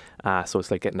night. So it's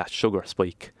like getting that sugar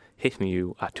spike hitting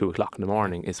you at 2 o'clock in the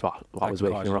morning is what was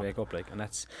waking you up. Wake up and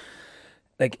that's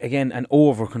like, again, an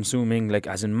over-consuming,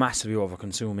 as in massively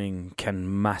over-consuming,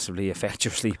 can massively affect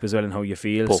your sleep as well and how you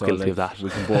feel. Both guilty of that. We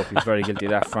can both be very guilty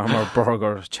of that from our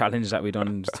burger challenge that we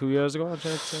done 2 years ago.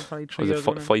 Probably 3 years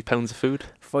ago. 5 pounds of food?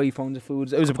 5 pounds of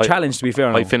food. It was a challenge, to be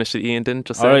fair. I finished it, Ian didn't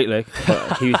just say. All right,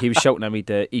 but he was shouting at me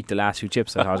to eat the last few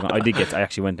chips. I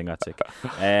actually went and got sick.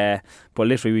 But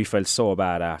literally, we felt so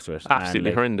bad after it.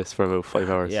 Absolutely horrendous for about 5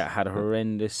 hours. Yeah, had a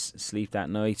horrendous sleep that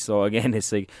night. So again,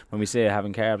 it's like when we say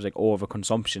having carbs, like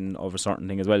over-consumption of a certain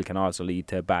thing as well can also lead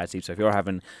to bad sleep. So if you're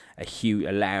having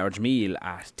a large meal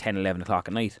at 10, 11 o'clock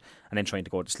at night and then trying to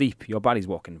go to sleep, your body's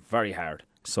working very hard.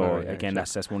 So again,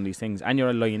 that's one of these things. And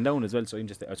you're lying down as well, so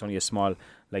it's only a small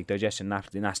digestion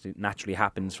naturally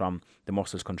happens from the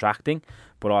muscles contracting,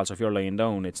 but also if you're lying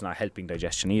down, it's not helping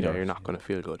digestion either. Yeah, you're not going to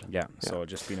feel good. Yeah, so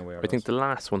just being aware of I think the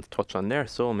last one to touch on there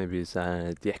maybe is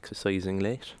the exercising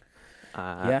late.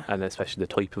 And especially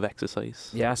the type of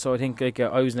exercise. Yeah, so I think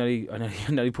I was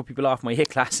nearly put people off my HIIT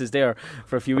classes there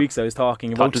for a few weeks. I was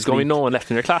talking about there's going to be no one left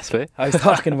in your class, right? I was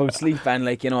talking about sleep and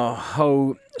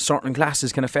how certain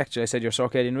classes can affect you. I said your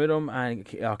circadian rhythm and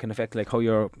can affect how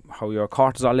your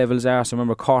cortisol levels are. So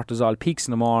remember, cortisol peaks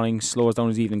in the morning, slows down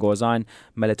as the evening goes on.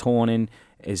 Melatonin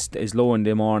is low in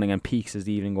the morning and peaks as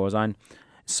the evening goes on.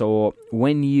 So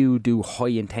when you do high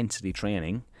intensity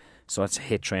training, so it's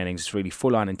HIIT training, it's really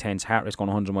full on intense, heart rate's going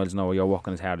 100 miles an hour, you're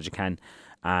working as hard as you can,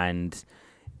 and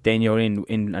then you're in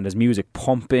and there's music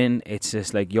pumping. It's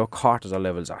just like your cortisol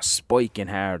levels are spiking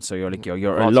hard, so you're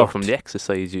also alert. From the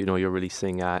exercise, you're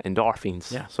releasing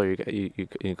endorphins. Yeah. So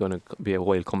you're going to be a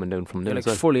while coming down from them.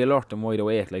 You're fully alert and wide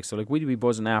awake. We'd be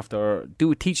buzzing after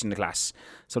teaching the class.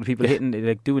 So the people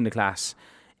doing the class.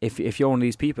 If you're one of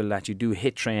these people that you do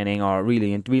HIIT training or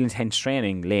really intense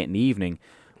training late in the evening,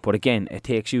 but again, it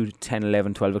takes you 10,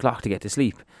 11, 12 o'clock to get to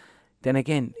sleep, then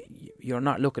again, you're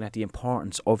not looking at the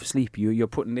importance of sleep. You're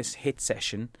putting this HIIT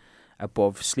session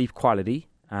above sleep quality.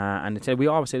 And we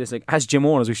always say this, as gym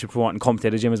owners, we should promote and come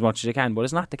to the gym as much as you can, but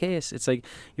it's not the case. It's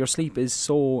your sleep is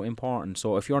so important.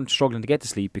 So if you're struggling to get to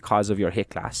sleep because of your HIIT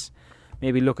class,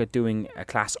 maybe look at doing a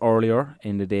class earlier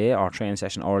in the day or training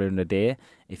session earlier in the day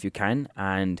if you can,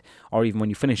 or even when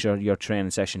you finish your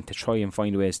training session, to try and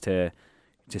find ways to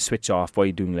switch off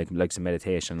by doing some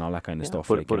meditation and all that kind of stuff.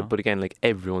 But again,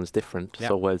 everyone's different. Yeah.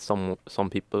 So while some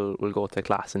people will go to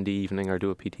class in the evening or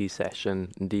do a PT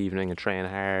session in the evening and train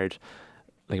hard,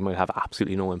 it might have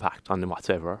absolutely no impact on them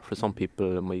whatsoever. For some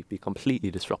people, it might be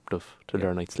completely disruptive to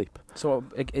their night's sleep. So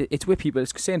it's with people.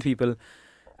 It's saying to people,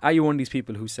 are you one of these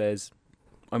people who says,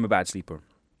 I'm a bad sleeper?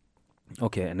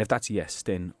 Okay, and if that's a yes,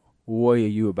 then why are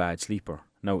you a bad sleeper?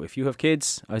 Now, if you have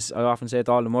kids, I often say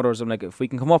to all the mothers, I'm like, if we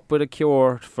can come up with a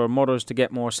cure for mothers to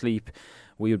get more sleep,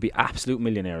 we would be absolute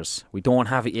millionaires. We don't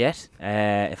have it yet.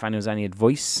 If anyone's any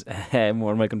advice,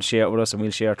 more than welcome to share it with us, and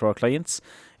we'll share it to our clients.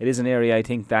 It is an area I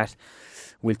think that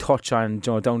we'll touch on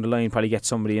down the line, probably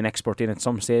get an expert in at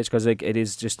some stage, because it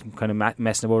is just kind of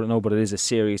messing about it now, but it is a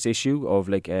serious issue of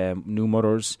new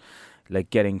mothers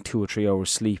getting 2 or 3 hours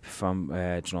sleep from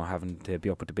having to be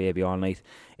up with the baby all night.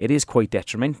 It is quite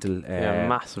detrimental.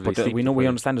 Massively. But we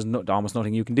understand there's almost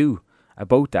nothing you can do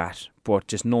about that. But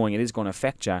just knowing it is going to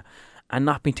affect you, and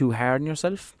not being too hard on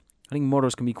yourself. I think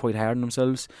mothers can be quite hard on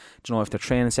themselves. Do you know, if their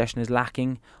training session is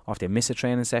lacking, or if they miss a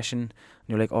training session, and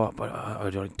you're like, oh, but I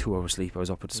had like 2 hours sleep. I was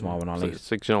up with the small one all night.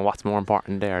 So, you know, what's more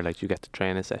important there? Like, you get the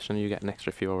training session, you get an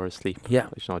extra few hours sleep. Yeah.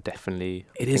 Like, you know, definitely.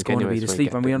 It is going to be the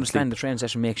sleep, and we understand the training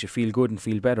session makes you feel good and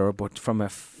feel better, but from a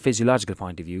physiological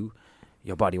point of view,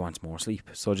 your body wants more sleep.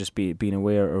 So just being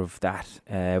aware of that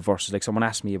versus, like, someone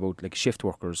asked me about like shift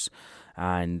workers,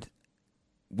 and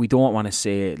we don't want to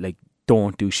say like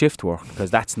don't do shift work, because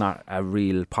that's not a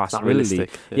real possibility. Not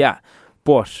realistic. Yeah,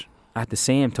 but at the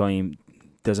same time,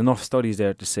 there's enough studies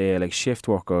there to say like shift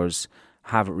workers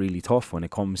have it really tough when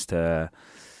it comes to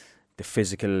the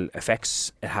physical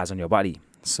effects it has on your body.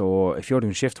 So if you're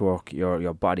doing shift work,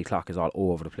 your body clock is all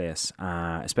over the place,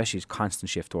 especially constant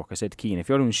shift work. I said to Keane, if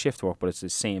you're doing shift work but it's the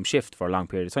same shift for a long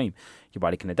period of time, your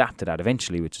body can adapt to that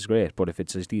eventually, which is great. But if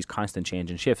it's these constant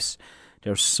changing shifts,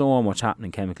 there's so much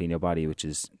happening chemically in your body which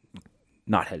is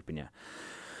not helping you.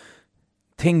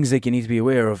 Things like you need to be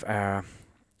aware of are,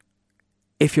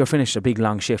 if you're finished a big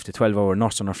long shift, a 12-hour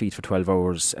nurse on her feet for 12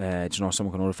 hours, you know,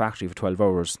 someone can run a factory for 12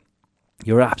 hours,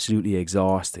 you're absolutely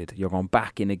exhausted. You're going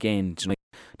back in again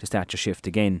to start your shift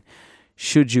again.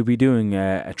 Should you be doing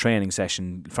a training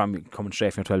session from coming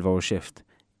straight from your 12-hour shift?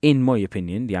 In my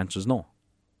opinion, the answer is no.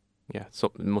 Yeah,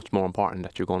 so much more important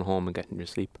that you're going home and getting your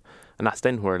sleep. And that's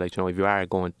then where, like, you know, if you are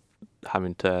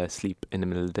having to sleep in the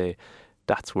middle of the day,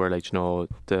 that's where, like, you know,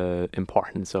 the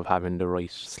importance of having the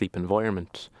right sleep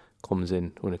environment comes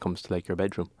in when it comes to like your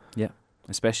bedroom. Yeah.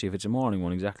 Especially if it's a morning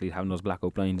one, exactly, having those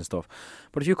blackout blinds and stuff.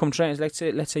 But if you come training,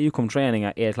 let's say you come training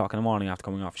at 8 o'clock in the morning after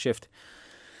coming off shift,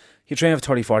 you train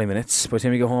for 30-40 minutes. By the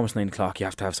time you go home, it's 9 o'clock, you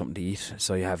have to have something to eat,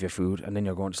 so you have your food, and then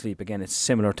you're going to sleep. Again, it's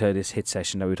similar to this HIIT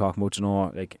session that we were talking about, you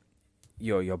know, like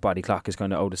your body clock is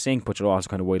kind of out of sync, but you're also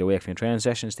kind of wide awake from your training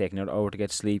sessions, taking an hour to get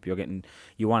to sleep. You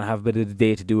want to have a bit of the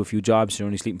day to do a few jobs, so you're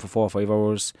only sleeping for 4 or 5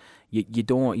 hours.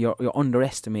 You're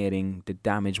underestimating the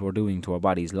damage we're doing to our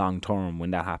bodies long term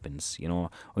when that happens. You know,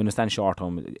 I understand short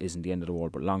term it isn't the end of the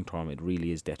world, but long term it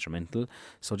really is detrimental.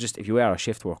 So just if you are a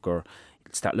shift worker,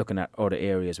 start looking at other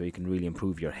areas where you can really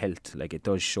improve your health. Like, it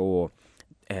does show,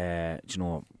 you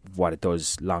know, what it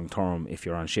does long term if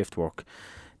you're on shift work,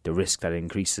 the risk that it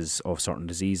increases of certain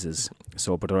diseases.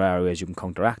 So, but there are ways you can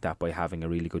counteract that by having a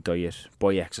really good diet,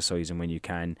 by exercising when you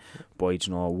can, by, you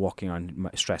know, working on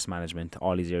stress management.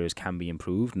 All these areas can be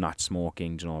improved. Not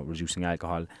smoking, you know, reducing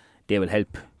alcohol. They will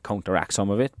help counteract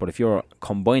some of it. But if you're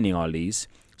combining all these,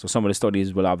 so some of the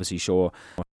studies will obviously show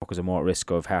workers are more at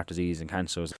risk of heart disease and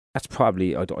cancers. That's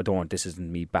probably, this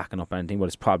isn't me backing up anything, but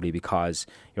it's probably because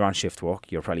you're on shift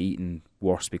work. You're probably eating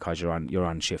worse because you're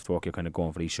on shift work. You're kind of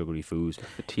going for these sugary foods.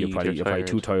 You're probably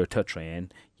too tired to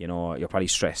train. You know, you're probably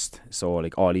stressed. So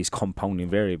like all these compounding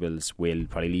variables will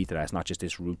probably lead to that. It's not just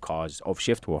this root cause of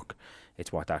shift work.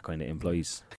 It's what that kind of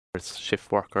implies. Whether it's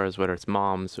shift workers, whether it's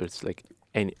moms, or it's like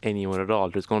anyone at all,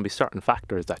 there's going to be certain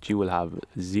factors that you will have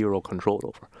zero control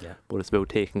over. Yeah. But it's about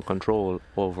taking control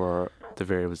over the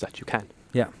variables that you can.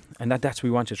 Yeah, and that's what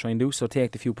we want you to try and do. So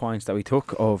take the few points that we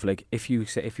took of, like, if you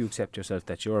accept yourself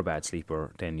that you're a bad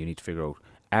sleeper, then you need to figure out,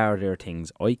 are there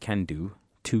things I can do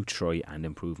to try and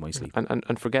improve my sleep?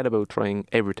 And forget about trying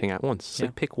everything at once. Yeah.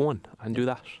 Like, pick one and do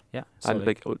that. Yeah. So and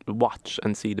like watch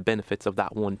and see the benefits of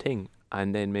that one thing,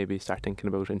 and then maybe start thinking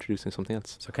about introducing something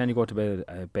else. So can you go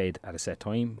to bed at a set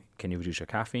time? Can you reduce your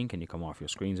caffeine? Can you come off your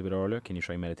screens a bit earlier? Can you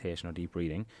try meditation or deep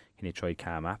breathing? Can you try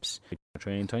calm apps?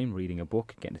 Training time, reading a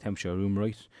book, getting the temperature of the room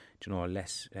right, do you know,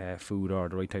 less food or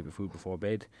the right type of food before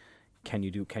bed? Can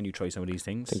you try some of these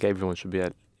things? I think everyone should be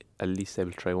at least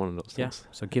able to try one of those things.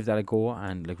 So give that a go,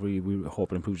 and like really we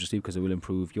hope it improves your sleep, because it will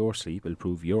improve your sleep, it'll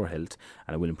improve your health,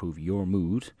 and it will improve your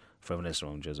mood for everyone else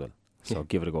around you as well. So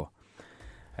give it a go.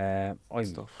 I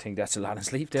think that's a lot of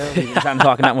sleep there. We can't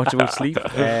talking that much about sleep.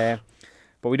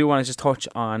 But we do want to just touch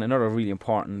on another really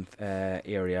important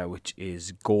area, which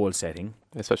is goal setting.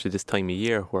 Especially this time of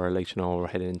year where, like, you know, we're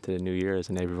heading into the New Year's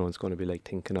and everyone's going to be like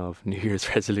thinking of New Year's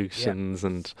resolutions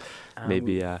and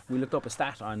maybe... We looked up a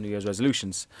stat on New Year's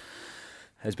resolutions.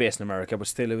 It's based in America, but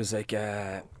still it was like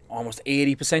almost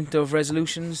 80% of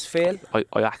resolutions fail.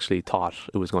 I actually thought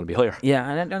it was going to be higher. Yeah,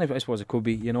 and I suppose it could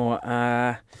be, you know...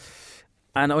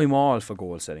 and I'm all for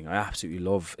goal setting. I absolutely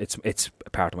love it's a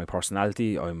part of my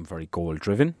personality. I'm very goal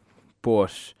driven,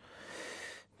 but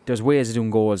there's ways of doing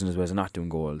goals and there's ways of not doing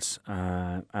goals,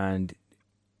 and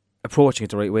approaching it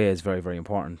the right way is very, very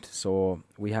important. So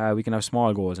we can have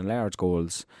small goals and large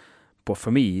goals, but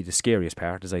for me the scariest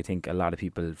part is I think a lot of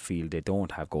people feel they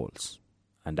don't have goals,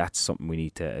 and that's something we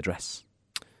need to address.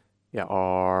 Yeah,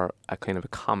 or a kind of a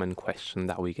common question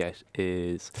that we get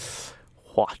is,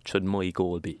 what should my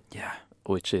goal be? Yeah.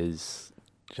 Which is,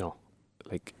 you know,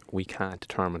 like we can't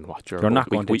determine what You're not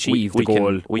going to achieve the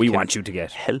goal we want you to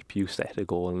get. Help you set a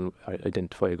goal and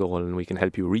identify a goal, and we can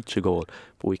help you reach a goal,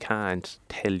 but we can't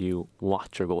tell you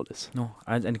what your goal is. No,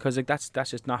 and because like that's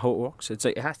just not how it works. It's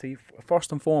like it has to be,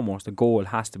 first and foremost, the goal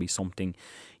has to be something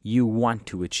you want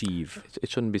to achieve. It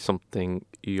shouldn't be something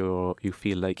you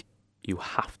feel like you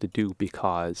have to do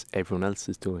because everyone else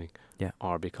is doing,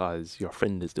 or because your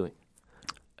friend is doing.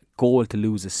 Goal to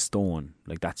lose a stone,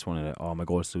 like that's one of the, my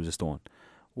goal is to lose a stone.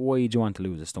 Why do you want to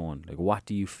lose a stone? Like, what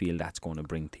do you feel that's going to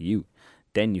bring to you?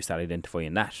 Then you start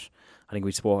identifying that. I think I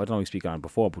don't know, we speak on it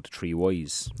before about the 3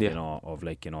 whys, you know, of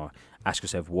like, you know, ask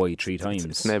yourself why 3 times.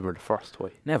 It's never the first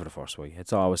why. Never the first why.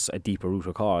 It's always a deeper root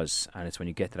or cause, and it's when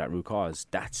you get to that root cause,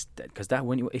 because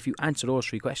if you answer those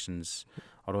 3 questions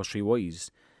or those 3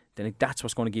 whys, then that's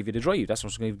what's going to give you the drive. That's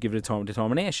what's going to give you the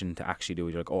determination to actually do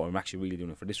it. You're like, oh, I'm actually really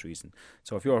doing it for this reason.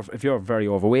 So if you're very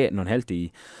overweight and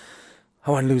unhealthy,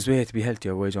 I want to lose weight to be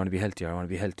healthier. Why do you want to be healthier? I want to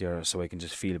be healthier so I can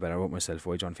just feel better about myself.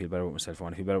 Why do you want to feel better about myself? I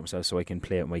want to feel better about myself so I can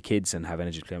play with my kids and have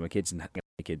energy to play with my kids and get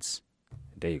my kids.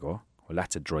 There you go. Well,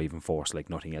 that's a driving force like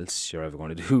nothing else you're ever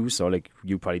going to do. So like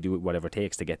you probably do whatever it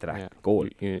takes to get to that goal.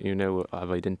 You now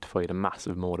have identified a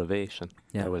massive motivation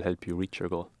that will help you reach your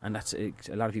goal. And that's a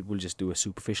lot of people just do a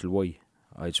superficial why.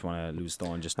 I just want to lose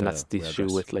stone. And that's the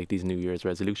issue with like these New Year's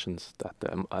resolutions, that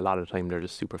a lot of the time they're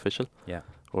just superficial. Yeah.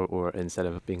 Or instead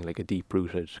of it being like a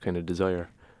deep-rooted kind of desire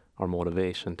or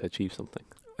motivation to achieve something.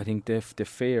 I think the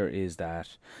fear is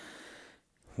that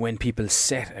when people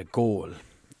set a goal,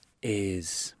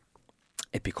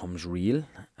 it becomes real,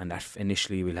 and that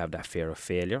initially we'll have that fear of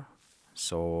failure.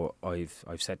 So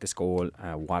I've set this goal.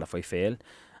 What if I fail?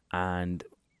 And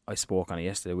I spoke on it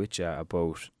yesterday with you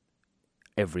about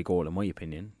every goal, in my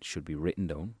opinion, should be written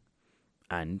down,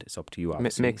 and it's up to you.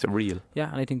 Obviously, makes it real.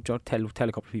 Yeah, and I think tell a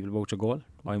couple of people about your goal.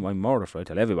 I'm more afraid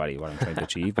to tell everybody what I'm trying to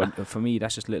achieve, but for me,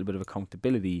 that's just a little bit of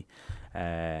accountability.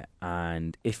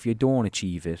 And if you don't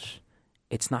achieve it,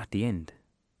 it's not the end.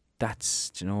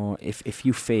 That's, you know, if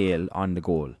you fail on the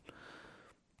goal,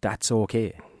 that's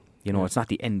okay. You know, it's not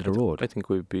the end of the road. I think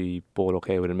we'd be both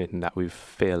okay with admitting that we've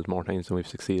failed more times than we've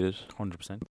succeeded.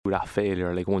 100%. That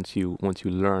failure, like once you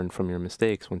learn from your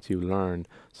mistakes, once you learn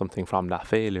something from that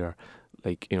failure,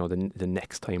 like, you know, the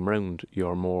next time round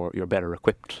you're better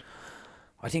equipped.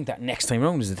 I think that next time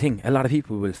round is the thing. A lot of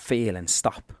people will fail and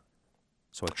stop.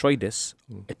 So I tried this,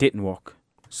 it didn't work,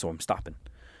 so I'm stopping.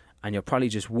 And you're probably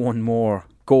just one more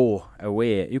go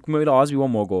away. You might always be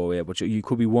one more go away, but you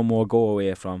could be one more go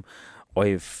away from,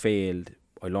 I've failed,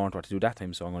 I learned what to do that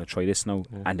time, so I'm going to try this now,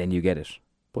 and then you get it.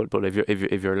 But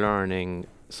if you're learning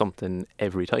something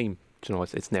every time, you know,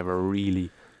 it's never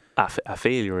really a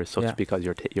failure as such, because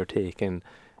you're taking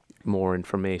more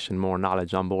information, more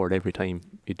knowledge on board every time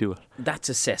you do it. That's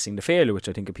assessing the failure, which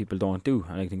I think people don't do,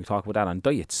 and I think we talk about that on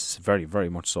diets very, very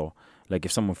much so. Like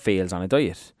if someone fails on a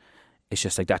diet, it's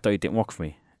just like, that diet didn't work for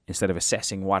me, instead of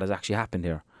assessing what has actually happened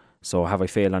here. So have I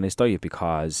failed on this diet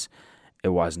because it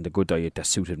wasn't a good diet that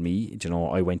suited me? You know,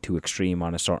 I went too extreme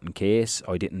on a certain case.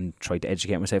 I didn't try to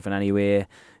educate myself in any way,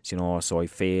 you know, so I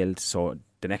failed. So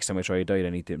the next time I try a diet, I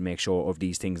need to make sure of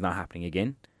these things not happening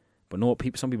again. But no,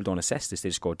 some people don't assess this. They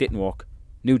just go, didn't work,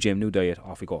 new gym, new diet,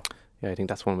 off we go. Yeah, I think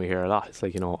that's one we hear a lot. It's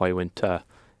like, you know, I went to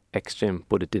X gym,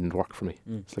 but it didn't work for me.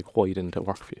 It's like, why didn't it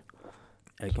work for you?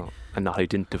 And not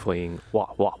identifying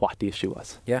what the issue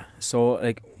was. Yeah, so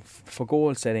like for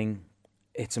goal setting,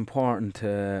 it's important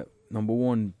to, number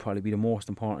one, probably be the most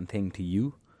important thing to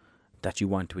you that you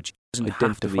want to achieve. It doesn't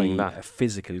have to be a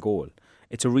physical goal.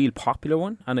 It's a real popular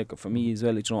one, and like for me as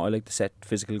well, you know, I like to set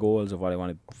physical goals of what I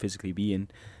want to physically be in,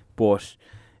 but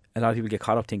a lot of people get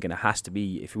caught up thinking it has to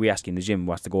be, if we ask you in the gym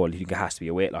what's the goal, you think it has to be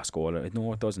a weight loss goal.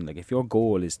 No, it doesn't. Like if your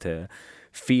goal is to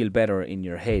feel better in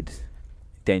your head,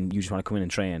 then you just want to come in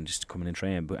and train,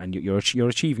 and you're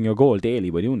achieving your goal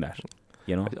daily by doing that.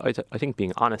 You know, I think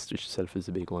being honest with yourself is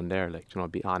a big one there. Like, you know,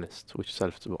 be honest with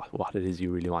yourself to what it is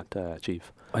you really want to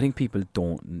achieve. I think people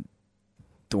don't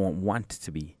want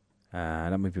to be.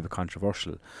 That might be a bit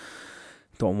controversial.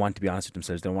 Don't want to be honest with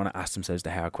themselves. They don't want to ask themselves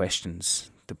the hard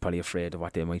questions. They're probably afraid of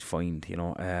what they might find. You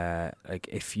know, like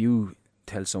if you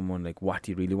tell someone like, what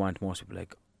do you really want? Most people are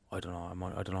like, I don't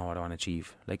know. I don't know what I want to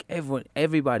achieve. Like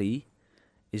everybody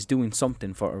is doing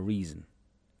something for a reason.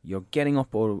 You're getting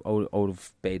up out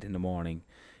of bed in the morning.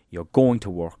 You're going to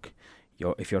work.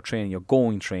 If you're training, you're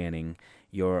going training.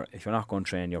 If you're not going to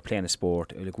train, you're playing a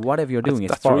sport. Like whatever you're doing,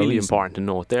 it's for a reason. That's really important to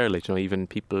note there. Like, you know, even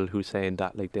people who say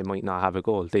that like they might not have a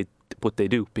goal, but they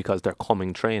do, because they're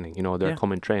coming training. You know, they're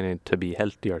coming training to be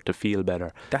healthier, to feel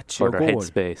better. That's for your their goal.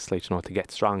 Headspace. Like, you know, to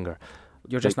get stronger.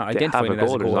 you're just like, not they have identifying it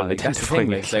as a they're goal. not Like, that's the identifying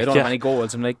thing. it. Like, I don't have any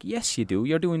goals. I'm like, yes, you do.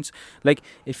 You're doing like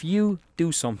if you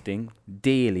do something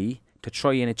daily to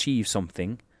try and achieve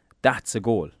something, that's a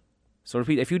goal. So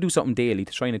repeat, if you do something daily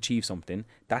to try and achieve something,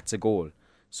 that's a goal.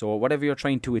 So whatever you're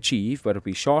trying to achieve, whether it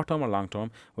be short term or long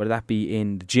term, whether that be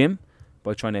in the gym,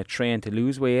 by trying to train to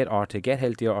lose weight or to get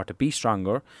healthier or to be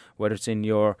stronger, whether it's in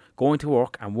your going to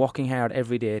work and working hard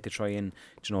every day to try and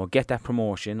get that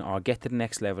promotion or get to the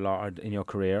next level or in your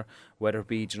career, whether it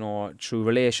be through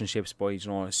relationships by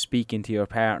speaking to your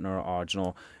partner or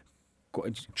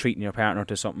treating your partner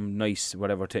to something nice,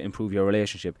 whatever, to improve your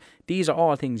relationship. These are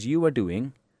all things you are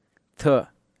doing to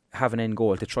have an end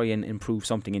goal, to try and improve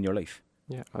something in your life.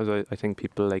 Yeah, as I think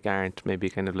people like aren't maybe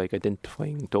kind of like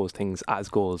identifying those things as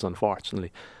goals,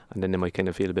 unfortunately, and then they might kind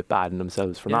of feel a bit bad in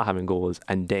themselves for not having goals,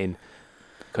 and then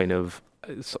kind of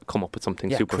come up with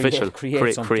something superficial,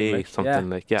 create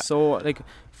something. So like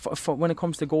for when it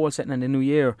comes to goal setting in the new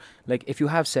year, like if you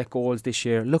have set goals this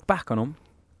year, look back on them.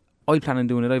 I plan on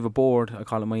doing it. I have a board. I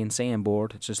call it my insane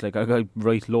board. It's just like I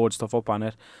write loads of stuff up on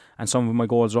it, and some of my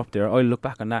goals are up there. I'll look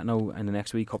back on that now in the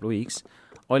next couple of weeks.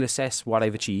 I'll assess what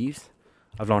I've achieved.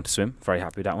 I've learned to swim. Very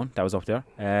happy with that one. That was up there.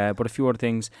 But a few other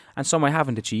things, and some I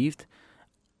haven't achieved.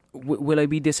 Will I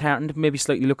be disheartened? Maybe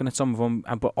slightly looking at some of them,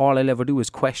 but all I'll ever do is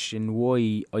question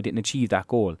why I didn't achieve that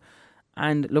goal.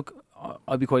 And look,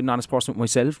 I'll be quite an honest person with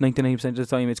myself. 99% of the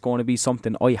time, it's going to be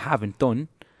something I haven't done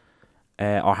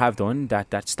or have done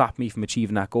that stopped me from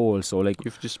achieving that goal. So like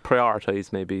you've just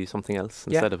prioritised maybe something else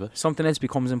instead of it. Something else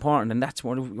becomes important, and that's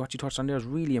what you touched on there is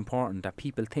really important. That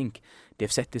people think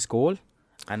they've set this goal.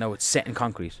 I know it's set in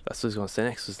concrete. That's what I was going to say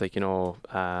next. Is like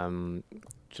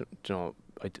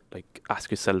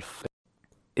ask yourself,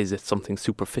 is it something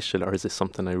superficial or is it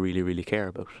something I really, really care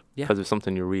about? Yeah. Because if it's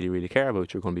something you really, really care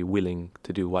about, you're going to be willing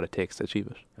to do what it takes to achieve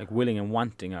it. Like willing and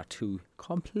wanting are two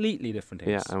completely different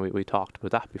things. Yeah, and we talked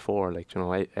about that before. Like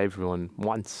everyone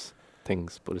wants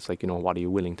things, but it's like what are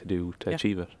you willing to do to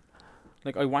achieve it?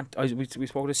 Like we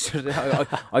spoke this today.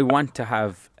 I want to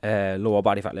have lower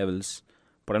body fat levels.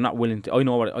 But I'm not willing to. I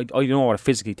know what it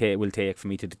physically will take for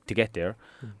me to get there.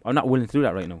 I'm not willing to do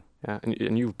that right now. Yeah,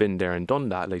 and you've been there and done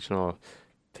that. Like I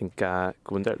think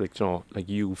going there, like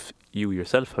you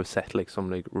yourself have set like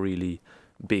some like really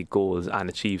big goals and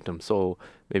achieved them. So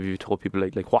maybe you told people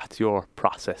like what's your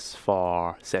process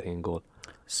for setting a goal?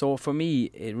 So for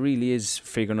me, it really is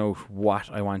figuring out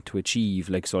what I want to achieve.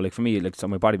 Like for me, like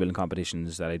my bodybuilding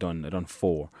competitions that I done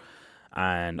 4.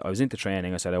 And I was into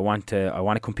training. I said I want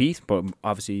to compete, but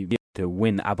obviously to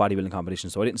win a bodybuilding competition.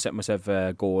 So I didn't set myself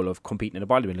a goal of competing in a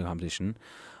bodybuilding competition.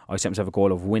 I set myself a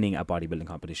goal of winning a bodybuilding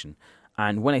competition.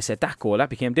 And when I set that goal, that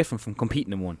became different from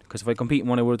competing in one. Because if I compete in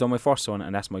one, I would have done my first one,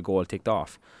 and that's my goal ticked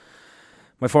off.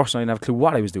 My first one, I didn't have a clue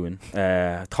what I was doing.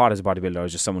 Thought as a bodybuilder, I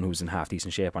was just someone who was in half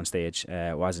decent shape on stage.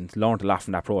 Learned a lot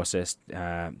from that process.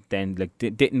 Then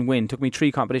didn't win. Took me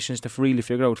 3 competitions to really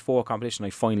figure out 4 competitions. I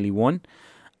finally won.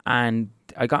 And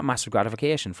I got massive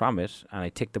gratification from it, and I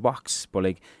ticked the box. But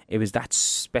like it was that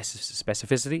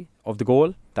specificity of the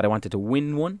goal that I wanted to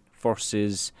win one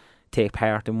versus take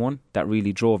part in one that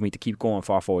really drove me to keep going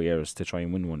for 4 years to try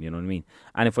and win one. You know what I mean?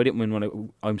 And if I didn't win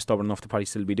one, I'm stubborn enough to probably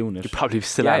still be doing it. You're probably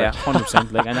still at it.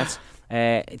 100%. Like, and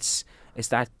that's it's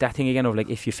that thing again of like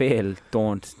if you fail,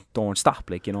 don't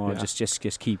stop. Like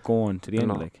just keep going to the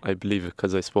end. Like I believe it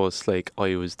because I suppose like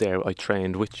I was there. I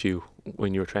trained with you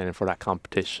when you were training for that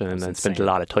competition and spent a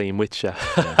lot of time with you.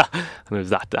 Yeah. And it was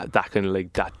that kind of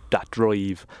like that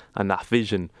drive and that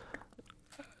vision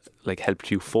like helped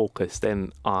you focus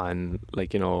then on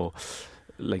like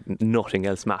like nothing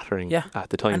else mattering at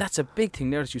the time. And that's a big thing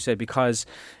there that you said, because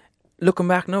looking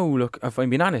back now, if I'm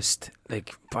being honest,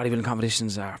 like bodybuilding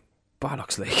competitions are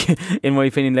bollocks, like in my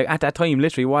opinion. Like at that time,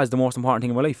 literally was the most important thing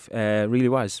in my life. Really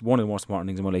was one of the most important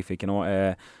things in my life. Like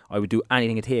I would do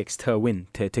anything it takes to win,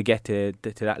 to get to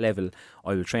that level.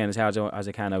 I will train as hard as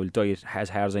I can. I will diet as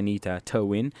hard as I need to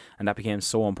win, and that became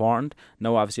so important.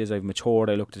 Now, obviously, as I've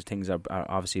matured, I looked at things are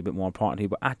obviously a bit more important to me.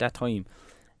 But at that time,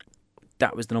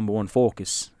 that was the number one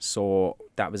focus. So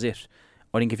that was it.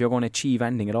 I think if you're going to achieve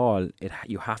anything at all,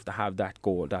 you have to have that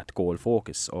goal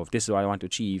focus of this is what I want to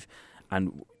achieve,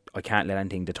 and I can't let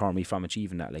anything deter me from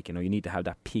achieving that. Like, you need to have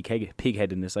that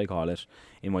pig-headedness, I call it,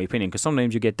 in my opinion. Because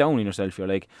sometimes you get down on yourself, you're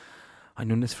like, I'm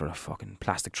doing this for a fucking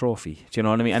plastic trophy. Do you know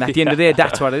what I mean? And at the end of the day,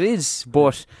 that's what it is.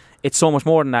 But it's so much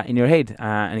more than that in your head.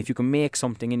 And if you can make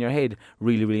something in your head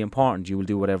really, really important, you will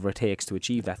do whatever it takes to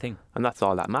achieve that thing. And that's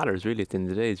all that matters, really, at the end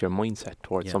of the day, is your mindset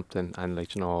towards something, and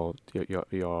like your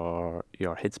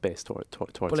headspace towards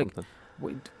something.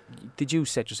 Did you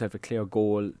set yourself a clear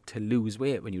goal to lose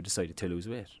weight when you decided to lose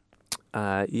weight?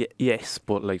 Yes,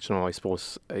 but like you know, I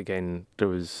suppose again there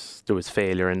was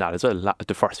failure in that as well.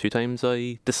 The first few times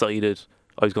I decided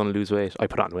I was going to lose weight, I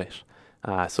put on weight.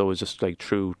 So it was just like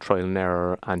through trial and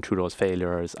error and through those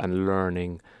failures and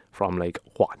learning from like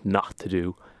what not to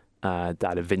do.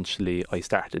 That eventually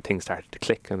things started to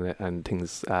click and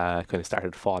things kind of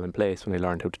started to fall in place when I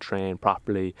learned how to train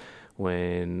properly,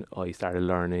 when I started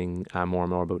learning more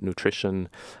and more about nutrition.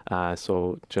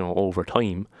 So you know, over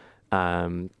time,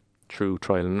 through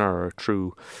trial and error,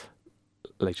 through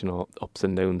like you know ups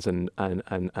and downs and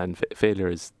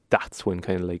failures, that's when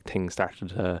kind of like things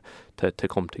started to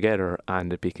come together,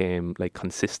 and it became like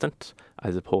consistent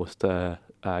as opposed to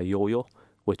yo-yo,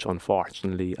 which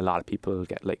unfortunately a lot of people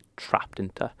get like trapped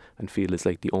into and feel is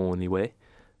like the only way.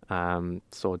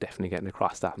 So definitely getting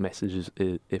across that message is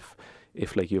if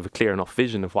like you have a clear enough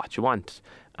vision of what you want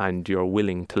and you're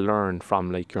willing to learn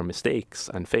from like your mistakes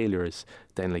and failures,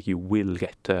 then like you will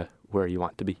get to where you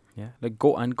want to be. Yeah, like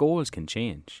goals can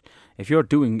change. If you're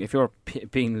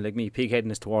being like me,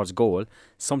 pig-headedness towards a goal,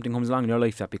 something comes along in your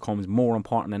life that becomes more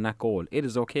important than that goal. It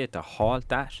is okay to halt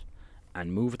that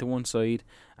and move it to one side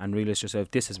and realise yourself,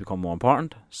 this has become more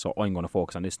important, so I'm going to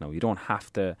focus on this now. You don't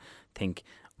have to think,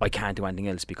 I can't do anything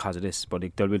else because of this. But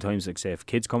like, there'll be times, like say if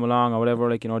kids come along or whatever,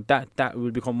 like you know, that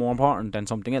will become more important than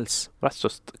something else. That's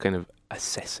just kind of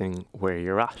assessing where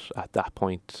you're at that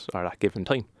point or that given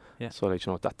time. Yeah. So like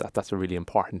you know that's a really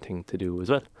important thing to do as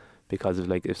well, because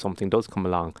if something does come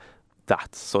along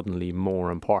that's suddenly more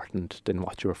important than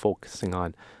what you were focusing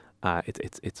on,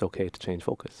 it's okay to change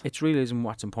focus. It's realising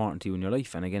what's important to you in your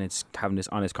life, and again, it's having this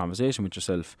honest conversation with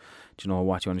yourself. Do you know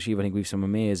what you want to achieve? I think we've some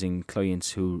amazing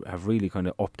clients who have really kind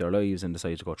of upped their lives and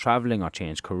decided to go travelling or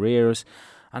change careers.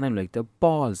 And I'm like, the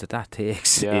balls that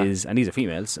takes is, and these are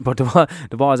females, but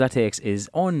the balls that takes is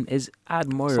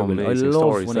admirable. I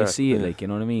love when I see it, like, you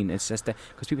know what I mean? It's just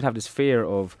because people have this fear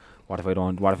of what if it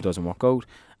doesn't work out?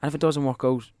 And if it doesn't work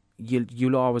out,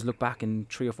 you'll always look back in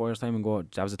 3 or 4 years' time and go,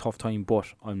 that was a tough time, but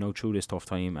I'm now through this tough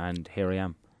time and here I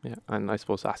am. Yeah, and I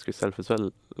suppose ask yourself as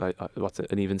well, like, what's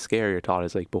an even scarier thought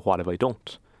is like, but what if I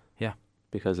don't? Yeah.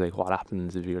 Because like, what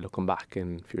happens if you're looking back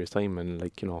in a few years' time and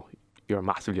like, you know, you're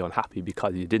massively unhappy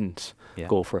because you didn't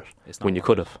go for it when you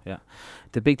could have. Yeah.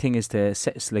 The big thing is to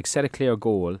set a clear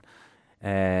goal,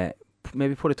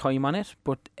 maybe put a time on it,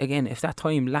 but again, if that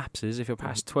time lapses, if you're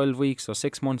past 12 weeks or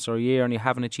 6 months or a year and you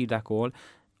haven't achieved that goal,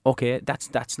 okay,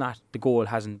 that's not, the goal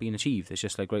hasn't been achieved. It's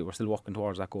just like, right, we're still walking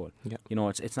towards that goal. Yeah. You know,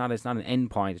 it's not an end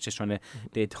point. It's just trying to,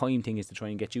 the time thing is to try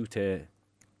and get you to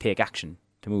take action,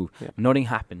 to move. Yeah. Nothing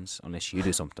happens unless you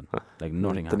do something. Like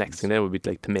nothing happens. The next thing then would be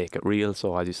like to make it real.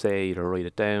 So as you say, either write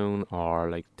it down or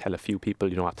like tell a few people.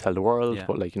 You don't have to tell the world,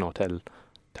 but like, you know, tell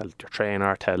your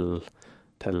trainer, tell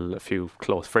a few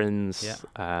close friends.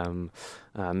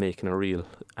 Making it real.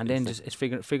 And then just it's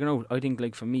figuring out. I think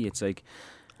like for me, it's like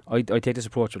I take this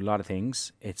approach with a lot of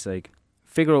things. It's like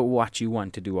figure out what you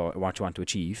want to do or what you want to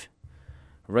achieve.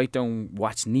 Write down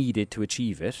what's needed to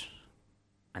achieve it,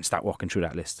 and start walking through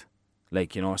that list.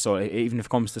 Like, you know, so even if it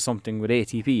comes to something with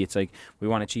ATP, it's like, we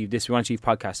want to achieve this, we want to achieve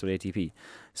podcasts with ATP.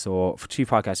 So for achieve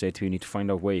podcasts with ATP, we need to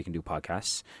find out where you can do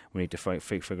podcasts. We need to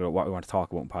figure out what we want to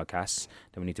talk about in podcasts.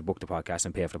 Then we need to book the podcast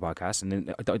and pay for the podcast. And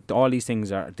then all these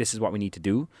things this is what we need to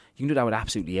do. You can do that with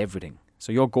absolutely everything.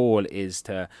 So your goal is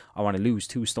I want to lose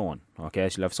 2 stone. Okay,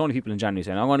 so you'll have so many people in January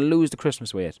saying, I want to lose the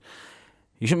Christmas weight.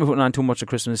 You shouldn't be putting on too much at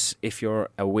Christmas if you're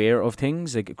aware of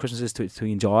things. Like, Christmas is to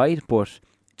enjoy, but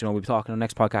you know, we'll be talking on the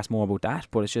next podcast more about that,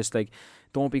 but it's just like,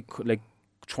 don't be like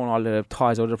throwing all the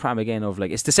toys out of the pram again of like,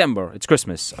 it's December, it's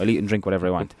Christmas, I'll eat and drink whatever I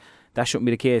want. That shouldn't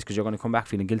be the case, because you're going to come back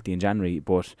feeling guilty in January,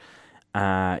 but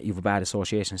you've a bad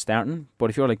association starting. But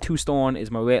if you're like, 2 stone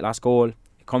is my weight loss goal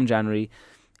come January,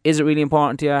 is it really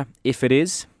important to you? If it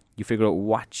is, you figure out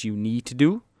what you need to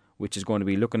do, which is going to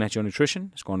be looking at your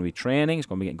nutrition, it's going to be training, it's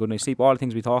going to be getting good night's sleep, all the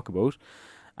things we talk about,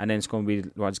 and then it's going to be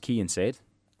what Cian said,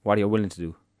 what are you willing to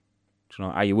do? You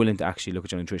know, are you willing to actually look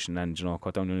at your nutrition and, you know,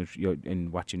 cut down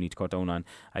in what you need to cut down on?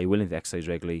 Are you willing to exercise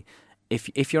regularly?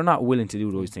 If you're not willing to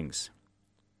do those things,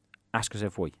 ask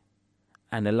yourself why.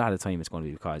 And a lot of the time it's going to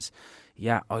be because,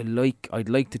 I'd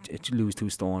like to lose 2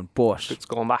 stone, but it's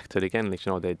going back to it again. Like,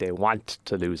 you know, they want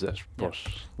to lose it, but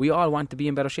we all want to be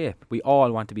in better shape. We all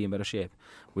want to be in better shape.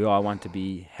 We all want to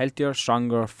be healthier,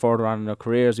 stronger, further on in our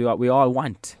careers. We all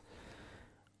want.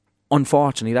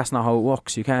 Unfortunately, that's not how it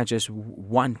works. You can't just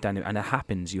want and it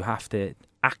happens. You have to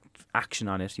action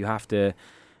on it. You have to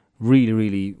really,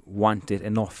 really want it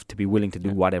enough to be willing to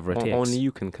do whatever it takes. Only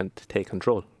you can take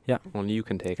control. Yeah. Only you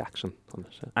can take action on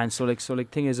it. Yeah. And so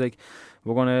thing is, like,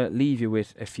 we're going to leave you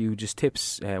with a few just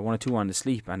tips, 1 or 2 on the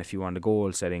sleep and a few on the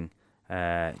goal setting,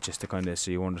 just to kind of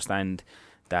so you understand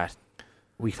that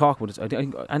we talk about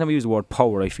it. I never use the word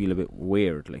power. I feel a bit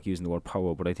weird, like using the word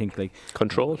power, but I think like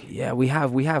Control. Yeah, we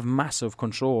have massive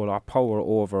control or power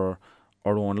over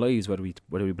our own lives, whether we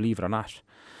believe it or not.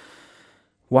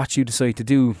 What you decide to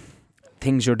do,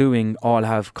 things you're doing, all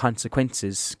have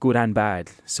consequences, good and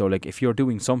bad. So, like, if you're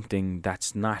doing something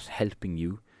that's not helping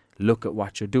you, look at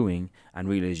what you're doing and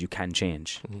realize you can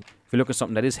change. Mm-hmm. If you look at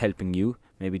something that is helping you,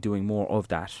 maybe doing more of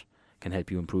that can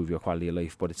help you improve your quality of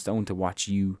life. But it's down to what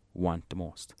you want the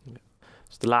most. Yeah.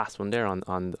 So the last one there on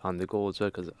the goals,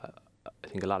 because I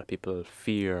think a lot of people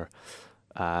fear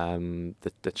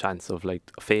the chance of like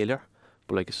failure,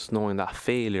 but like just knowing that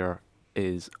failure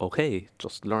is okay,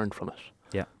 just learn from it.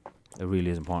 Yeah, it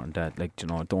really is important that, like,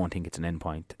 don't think it's an end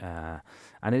point.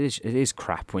 And it is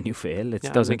crap when you fail. It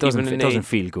doesn't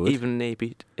feel good. Even in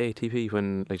ATP,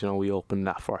 when we opened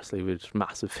that firstly with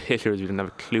massive failures, we didn't have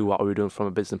a clue what we were doing from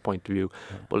a business point of view.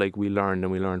 Yeah. But like we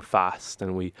learned fast,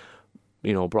 and we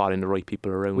brought in the right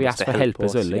people around. We us asked for help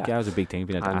as well. Like, that was a big thing,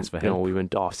 being able to ask for help. We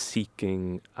went off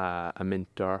seeking a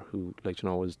mentor who,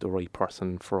 was the right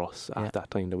person for us at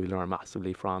that time that we learned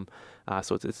massively from.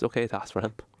 So it's okay to ask for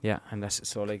help. Yeah, and that's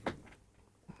so like.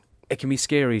 It can be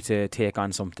scary to take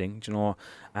on something,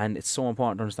 and it's so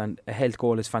important to understand a health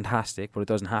goal is fantastic, but it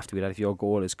doesn't have to be that. If your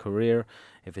goal is career,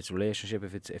 if it's relationship,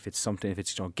 if it's something, if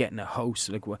it's getting a house,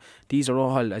 these are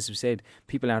all, as we said,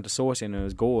 people aren't associating them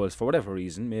as goals for whatever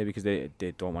reason, maybe because they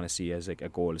don't want to see as like a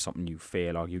goal as something you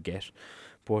fail or you get,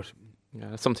 but. Yeah,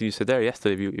 that's something you said there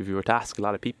yesterday. If you were to ask a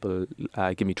lot of people,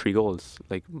 give me 3 goals,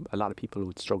 like a lot of people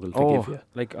would struggle to give you.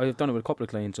 Like I've done it with a couple of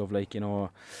clients of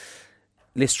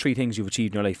list 3 things you've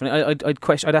achieved in your life, and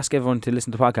I'd ask everyone to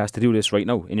listen to the podcast to do this right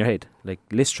now in your head. Like,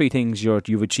 list 3 things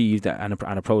you've achieved and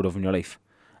are proud of in your life,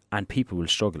 and people will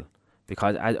struggle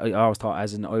because I always thought,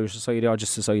 as an Irish society or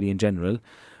just society in general,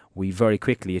 we very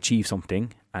quickly achieve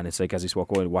something, and it's like, as we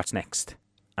spoke about, what's next,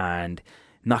 and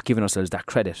not giving ourselves that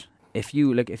credit. If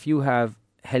you have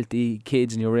healthy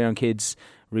kids and you're around kids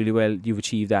really well, you've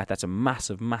achieved that. That's a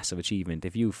massive, massive achievement.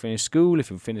 If you finish school, if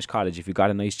you finish college, if you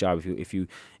got a nice job, if you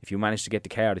managed to get the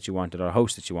car that you wanted or a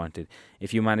house that you wanted,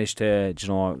 if you managed to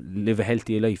live a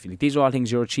healthy life, these are all things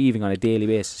you're achieving on a daily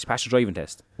basis. Pass your driving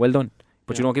test, well done.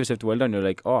 But you don't give yourself the well done. You're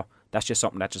like, oh, that's just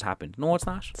something that just happened. No, it's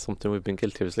not. Something we've been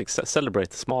guilty of is like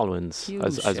celebrate the small wins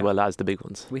as well as the big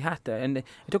ones. We had to, and it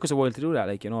took us a while to do that.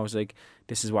 Like, it was like,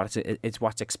 this is what it's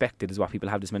what's expected, is what people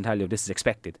have this mentality of, this is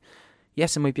expected.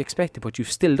 Yes, it might be expected, but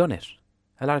you've still done it.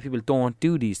 A lot of people don't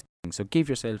do these things, so give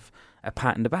yourself a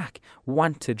pat in the back.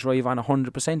 Want to drive on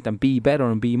 100% and be better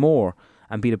and be more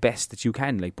and be the best that you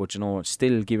can. Like, but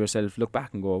still give yourself, look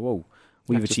back and go, whoa,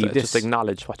 we've achieved this. Just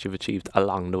acknowledge what you've achieved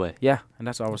along the way. Yeah, and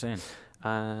that's all we're saying.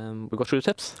 We go through the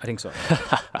tips. I think so.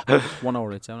 1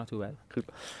 hour, it's not too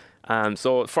bad.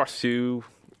 So first few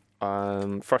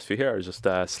here is just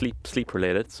sleep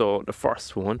related. So the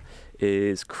first one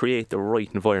is create the right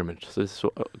environment. So this is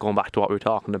going back to what we were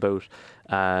talking about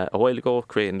a while ago,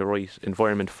 creating the right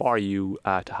environment for you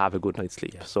to have a good night's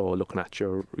sleep. Yeah. So looking at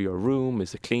your room,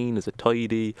 is it clean, is it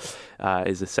tidy,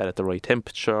 is it set at the right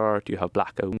temperature, do you have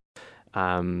blackout?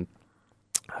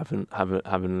 Having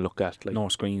a look at like no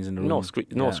screens in the room. No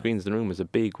screens in the room is a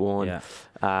big one. Yeah.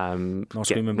 No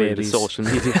screaming babies. Social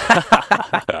media.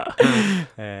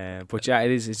 But yeah,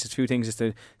 it's just a few things just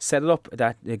to set it up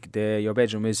that your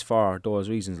bedroom is for those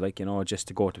reasons, just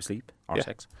to go to sleep or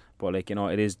sex. But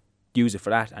it is, use it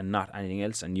for that and not anything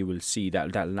else, and you will see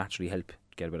that'll naturally help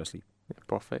get a better sleep. Yeah,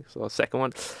 perfect. So second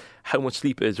one, how much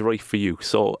sleep is right for you.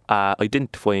 So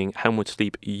identifying how much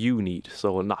sleep you need.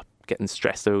 So not getting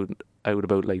stressed out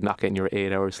about like not getting your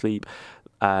 8 hours sleep.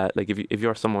 Like if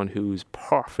you're someone who's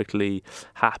perfectly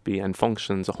happy and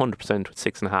functions 100% with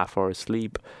 6.5 hours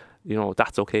sleep,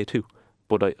 that's okay too.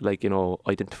 But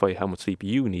identify how much sleep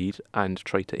you need and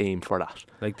try to aim for that.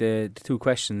 Like the 2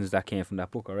 questions that came from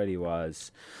that book already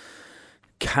was,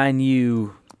 do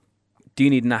you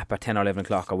need a nap at 10 or 11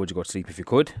 o'clock, or would you go to sleep if you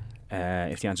could?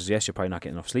 If the answer is yes, you're probably not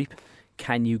getting enough sleep.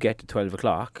 Can you get to 12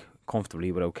 o'clock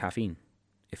comfortably without caffeine?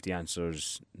 If the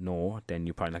answer's no, then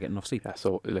you're probably not getting enough sleep. Yeah,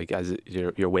 so like as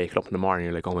you're waking up in the morning,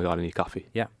 you're like, oh my god, I need coffee.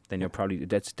 Yeah, then you're probably,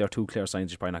 there are 2 clear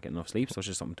signs you're probably not getting enough sleep. So it's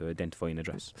just something to identify and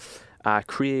address.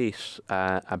 Create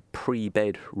a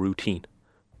pre-bed routine.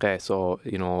 Okay, so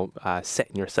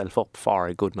setting yourself up for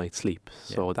a good night's sleep.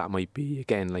 So that might be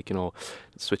again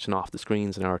switching off the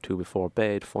screens an hour or 2 before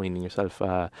bed, finding yourself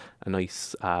a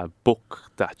nice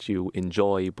book that you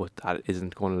enjoy, but that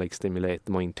isn't going to stimulate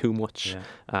the mind too much.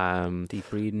 Deep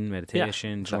breathing,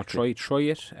 meditation. Exactly. Try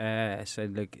it. I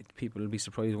said people will be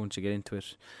surprised once you get into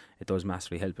it. It does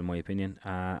massively help, in my opinion.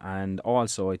 And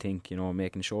also, I think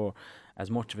making sure as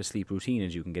much of a sleep routine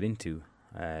as you can get into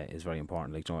is very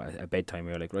important. Like, you know, a bedtime,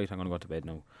 you're like, right, I'm going to go to bed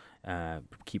now.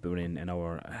 Keep it within an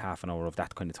hour, half an hour of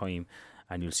that kind of time,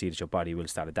 and you'll see that your body will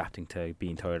start adapting to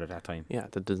being tired at that time. Yeah,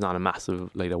 there's not a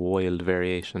massive, like a wild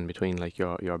variation between like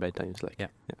your bedtimes. Like, yeah.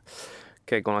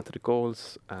 Okay, going on to the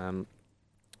goals.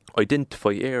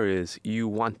 Identify areas you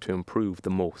want to improve the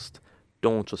most.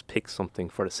 Don't just pick something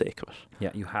for the sake of it.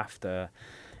 Yeah, you have to.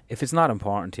 If it's not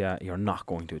important to you, you're not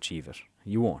going to achieve it.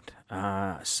 You won't.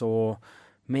 So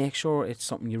make sure it's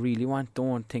something you really want.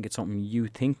 Don't think it's something you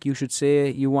think you should say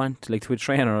you want. Like, to a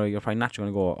trainer, you're probably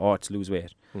naturally going to go, oh, it's lose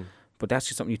weight. But that's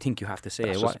just something you think you have to say.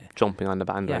 That's just jumping on the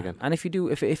bandwagon. Yeah. And if you do,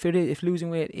 if losing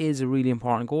weight is a really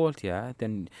important goal to you,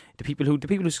 then the people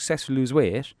who successfully lose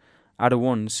weight are the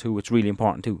ones who it's really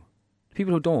important to. The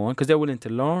people who don't, because they're willing to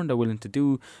learn, they're willing to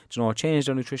do, you know, change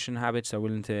their nutrition habits, they're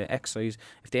willing to exercise.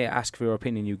 If they ask for your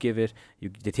opinion, you give it.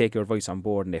 They take your advice on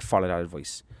board and they follow that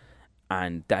advice.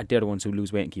 And they're the ones who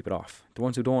lose weight and keep it off. The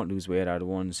ones who don't lose weight are the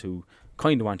ones who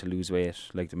kind of want to lose weight,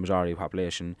 like the majority of the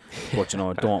population, but, you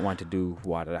know, don't want to do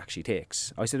what it actually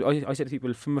takes. I said to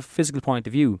people, from a physical point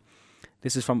of view,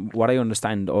 this is from what I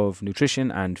understand of nutrition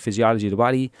and physiology of the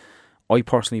body. I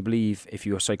personally believe if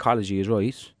your psychology is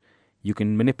right, you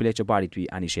can manipulate your body to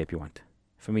be any shape you want.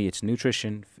 For me, it's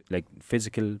nutrition, like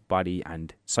physical, body,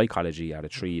 and psychology are the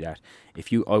three that,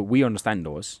 if you we understand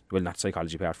those, well, not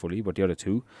psychology part fully, but the other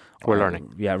two, we're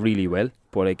learning. Yeah, really well.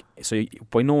 But like, so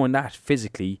by knowing that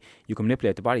physically, you can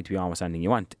manipulate the body to be almost anything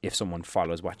you want if someone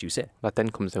follows what you say. That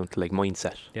then comes down to like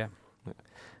mindset. Yeah.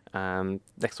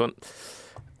 Next one,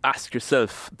 ask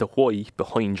yourself the why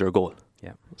behind your goal.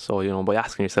 Yeah. So, you know, by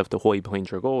asking yourself the why behind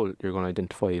your goal, you're going to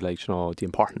identify, like, you know, the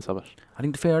importance of it. I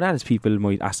think the fear of that is people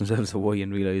might ask themselves the why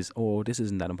and realise, oh, this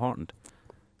isn't that important.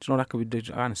 Do you know, that could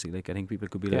be, honestly, like, I think people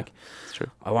could be like, it's true.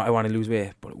 I want to lose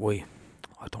weight, but why?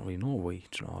 I don't really know why.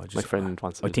 Do you know, I just, my friend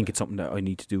wants to. I think it's something that I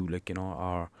need to do, like, you know,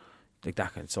 or like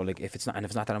that kind. So, like, if it's not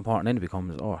that important, then it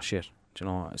becomes, oh shit. Do you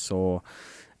know? So,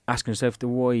 asking yourself the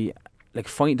why, like,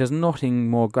 there's nothing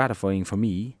more gratifying for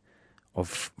me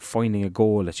of finding a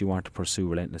goal that you want to pursue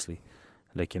relentlessly.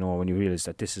 Like, you know, when you realise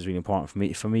that this is really important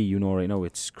for me, you know, right now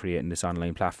it's creating this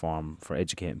online platform for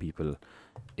educating people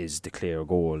is the clear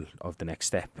goal of the next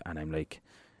step, and I'm like,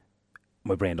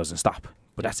 my brain doesn't stop.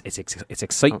 But it's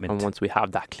excitement. And once we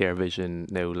have that clear vision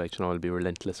now, like, you know, it'll be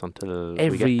relentless until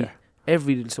we get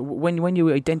there. So when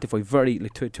you identify very,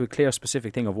 like, to a clear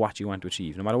specific thing of what you want to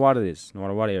achieve, no matter what it is, no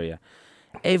matter what area,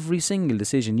 every single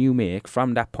decision you make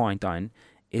from that point on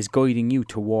is guiding you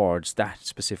towards that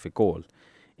specific goal.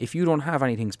 If you don't have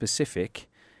anything specific,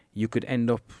 you could end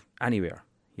up anywhere.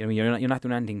 You know, you're not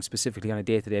doing anything specifically on a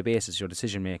day-to-day basis. Your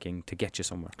decision making to get you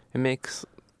somewhere. It makes,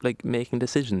 like, making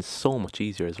decisions so much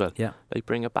easier as well. Yeah. Like,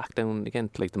 bring it back down again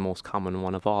to, like, the most common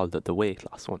one of all, the weight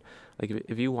loss one. Like,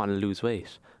 if you want to lose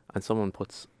weight and someone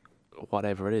puts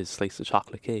whatever it is, slice of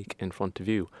chocolate cake in front of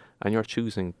you, and you're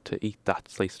choosing to eat that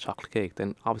slice of chocolate cake,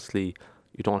 then obviously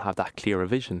you don't have that clearer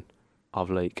vision of,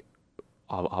 like,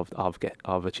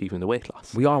 of achieving the weight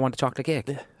loss. We all want a chocolate cake.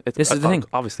 Yeah, this is the thing.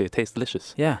 Obviously, it tastes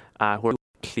delicious. Yeah. Where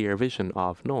clear vision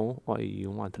of, no, I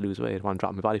want to lose weight, I want to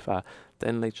drop my body fat,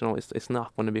 then, like, you know, it's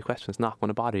not going to be a question. It's not going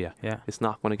to bother you. Yeah. It's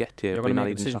not going to get to you. You're going to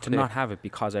make a decision to not have it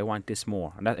because I want this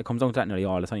more, and that it comes down to that nearly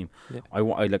all the time. Yeah. I'd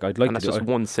like and to. That's just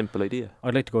one simple idea.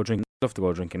 I'd like to go drink. Love to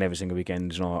go drinking every single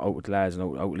weekend. You know, out with the lads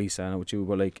and out with Lisa and out with you.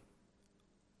 But, like,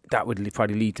 that would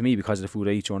probably lead to me, because of the food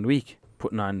I eat during the week,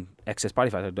 putting on excess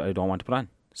body fat I don't want to put on.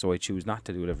 So I choose not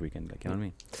to do it every weekend. Like, you know what I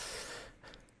mean?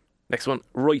 Next one,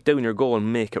 write down your goal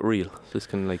and make it real. So this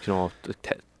can, like, you know,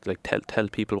 tell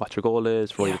people what your goal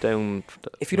is. Write it down.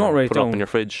 If you don't write it down, put it up in your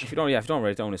fridge. If you don't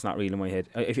write it down, it's not real in my head.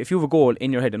 If you have a goal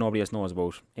in your head that nobody else knows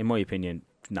about, in my opinion,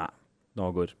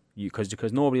 no good.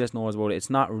 Because nobody else knows about it, it's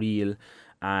not real,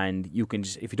 and you can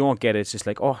just, if you don't get it, it's just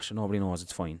like, oh, sure, nobody knows,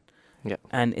 it's fine. Yeah.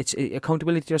 And it's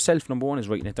accountability to yourself. Number one is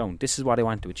writing it down. This is what I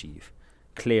want to achieve.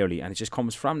 Clearly, and it just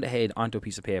comes from the head onto a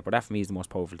piece of paper. That for me is the most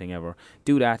powerful thing ever.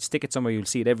 Do that, stick it somewhere, you'll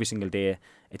see it every single day.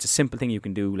 It's a simple thing you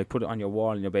can do, like put it on your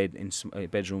wall in your bed, in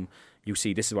bedroom. You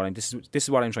see, this is what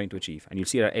I'm trying to achieve, and you'll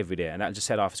see that every day, and that'll just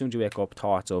set off as soon as you wake up.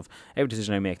 Thoughts of every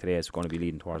decision I make today is going to be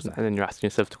leading towards that. And then you're asking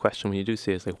yourself the question when you do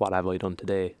see it, it's like, what have I done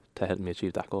today to help me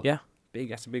achieve that goal? Yeah,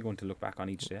 that's a big one to look back on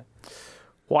each day.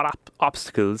 What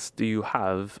obstacles do you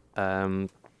have in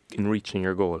reaching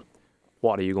your goal?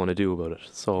 What are you going to do about it?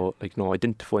 So, like, you know,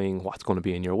 identifying what's going to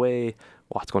be in your way,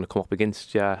 what's going to come up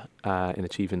against you in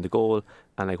achieving the goal,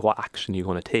 and, like, what action you're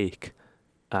going to take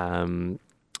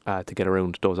to get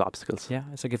around those obstacles. Yeah,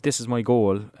 it's like if this is my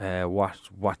goal,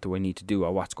 what do I need to do,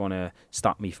 or what's going to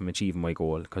stop me from achieving my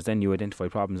goal? Because then you identify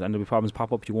problems, and there'll be problems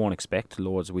pop up you won't expect.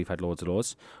 We've had loads of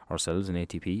those ourselves in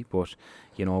ATP, but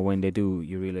you know, when they do,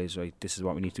 you realise, right, this is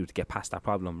what we need to do to get past that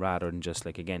problem, rather than just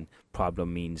like, again,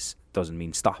 problem doesn't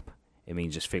mean stop. It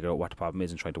means just figure out what the problem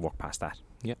is and try to work past that.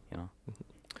 Yeah, you know.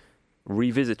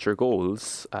 Revisit your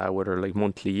goals, whether like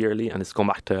monthly, yearly, and it's going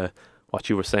back to what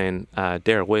you were saying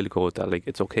there a while ago, that like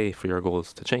it's okay for your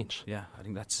goals to change. Yeah, I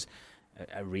think that's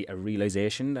a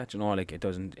realization that, you know, like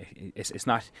it's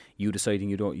not you deciding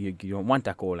you don't want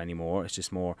that goal anymore. It's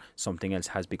just more something else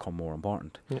has become more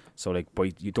important. Yeah. So like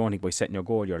you don't think by setting your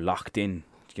goal you're locked in,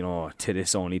 you know, to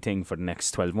this only thing for the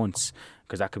next 12 months,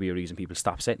 because that could be a reason people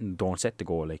don't set the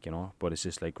goal, like, you know. But it's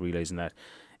just like realizing that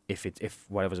if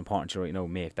whatever's important to you right now,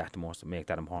 make that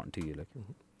important to you, like.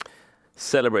 Mm-hmm.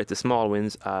 Celebrate the small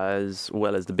wins as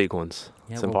well as the big ones.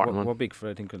 Yeah, it's important. We're big for,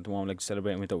 I think, at the moment, like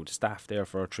celebrating without the staff there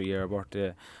for our 3-year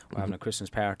birthday. We're having a Christmas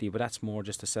party, but that's more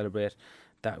just to celebrate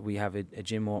that we have a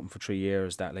gym open for 3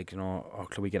 years, that, like, you know,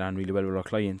 we get on really well with our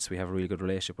clients. We have a really good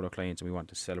relationship with our clients, and we want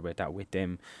to celebrate that with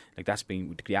them. Like, that's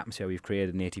been the atmosphere we've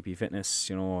created in ATP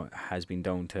Fitness, you know, has been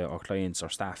down to our clients, our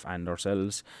staff, and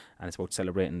ourselves. And it's about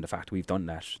celebrating the fact we've done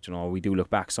that. You know, we do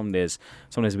look back some days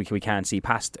we can't see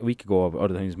past a week ago, but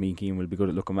other times me and Cian will be good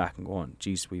at looking back and going,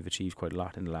 geez, we've achieved quite a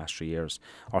lot in the last 3 years.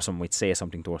 Or someone might say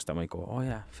something to us that might go, oh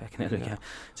yeah, fucking hell, yeah.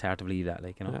 It's hard to believe that,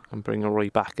 like, you know. Yeah, and bring it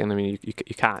right back. And I mean, you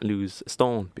can't lose a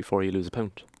stone before you lose a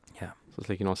pound. Yeah. So it's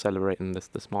like, you know, celebrating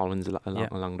the small wins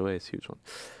along the way is a huge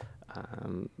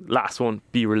one. Last one,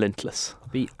 be relentless.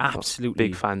 Be absolutely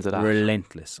big fans of that.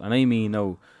 Relentless. And I mean,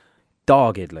 no,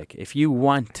 dogged. Like, if you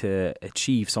want to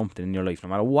achieve something in your life, no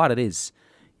matter what it is,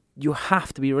 you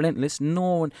have to be relentless.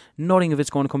 Nothing of it's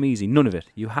going to come easy. None of it.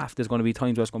 There's going to be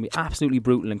times where it's going to be absolutely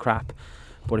brutal and crap.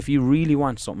 But if you really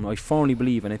want something, I firmly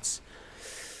believe, and it's,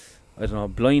 I don't know,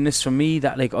 blindness from me,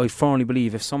 that, like, I firmly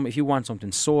believe if you want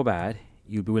something so bad,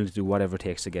 you'll be willing to do whatever it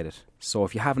takes to get it. So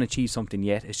if you haven't achieved something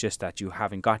yet, it's just that you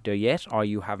haven't got there yet, or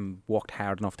you haven't worked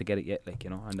hard enough to get it yet, like, you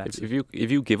know. And that's if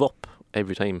you give up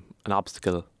every time an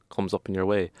obstacle comes up in your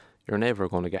way, you're never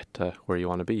going to get to where you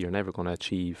want to be. You're never going to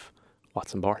achieve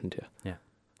what's important to you. Yeah.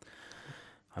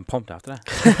 I'm pumped after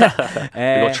that.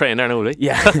 You go train there now, like.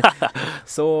 Yeah.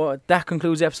 So that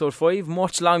concludes episode 5.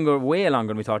 Much longer, way longer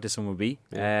than we thought this one would be.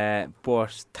 Yeah.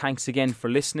 But thanks again for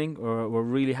listening. We're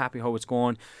really happy how it's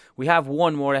going. We have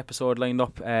one more episode lined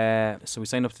up. So we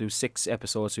signed up to do 6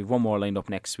 episodes. So we have one more lined up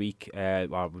next week. Or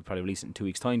we'll probably release it in 2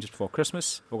 weeks' time, just before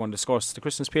Christmas. We're going to discuss the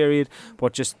Christmas period,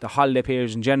 but just the holiday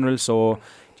periods in general. So,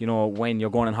 you know, when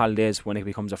you're going on holidays, when it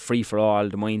becomes a free-for-all,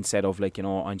 the mindset of, like, you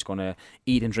know, I'm just going to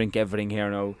eat and drink everything here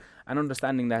now. And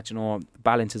understanding that, you know,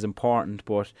 balance is important,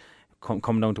 but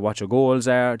come down to what your goals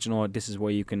are. You know, this is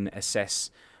where you can assess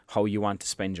how you want to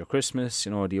spend your Christmas.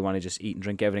 You know, do you want to just eat and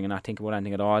drink everything and not think about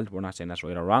anything at all? We're not saying that's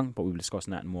right or wrong, but we'll be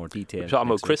discussing that in more detail. We're talking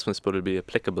about Christmas, but it'll be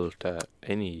applicable to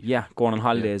any. Yeah, going on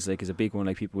holidays, like, is a big one.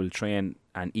 Like, people will train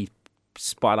and eat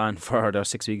spot on for their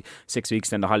 6 weeks,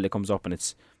 then the holiday comes up and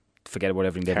it's forget about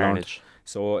everything they've learned.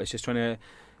 So it's just trying to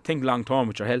think long term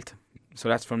with your health. So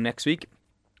that's from next week.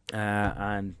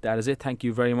 And that is it. Thank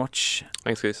you very much.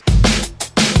 Thanks, guys.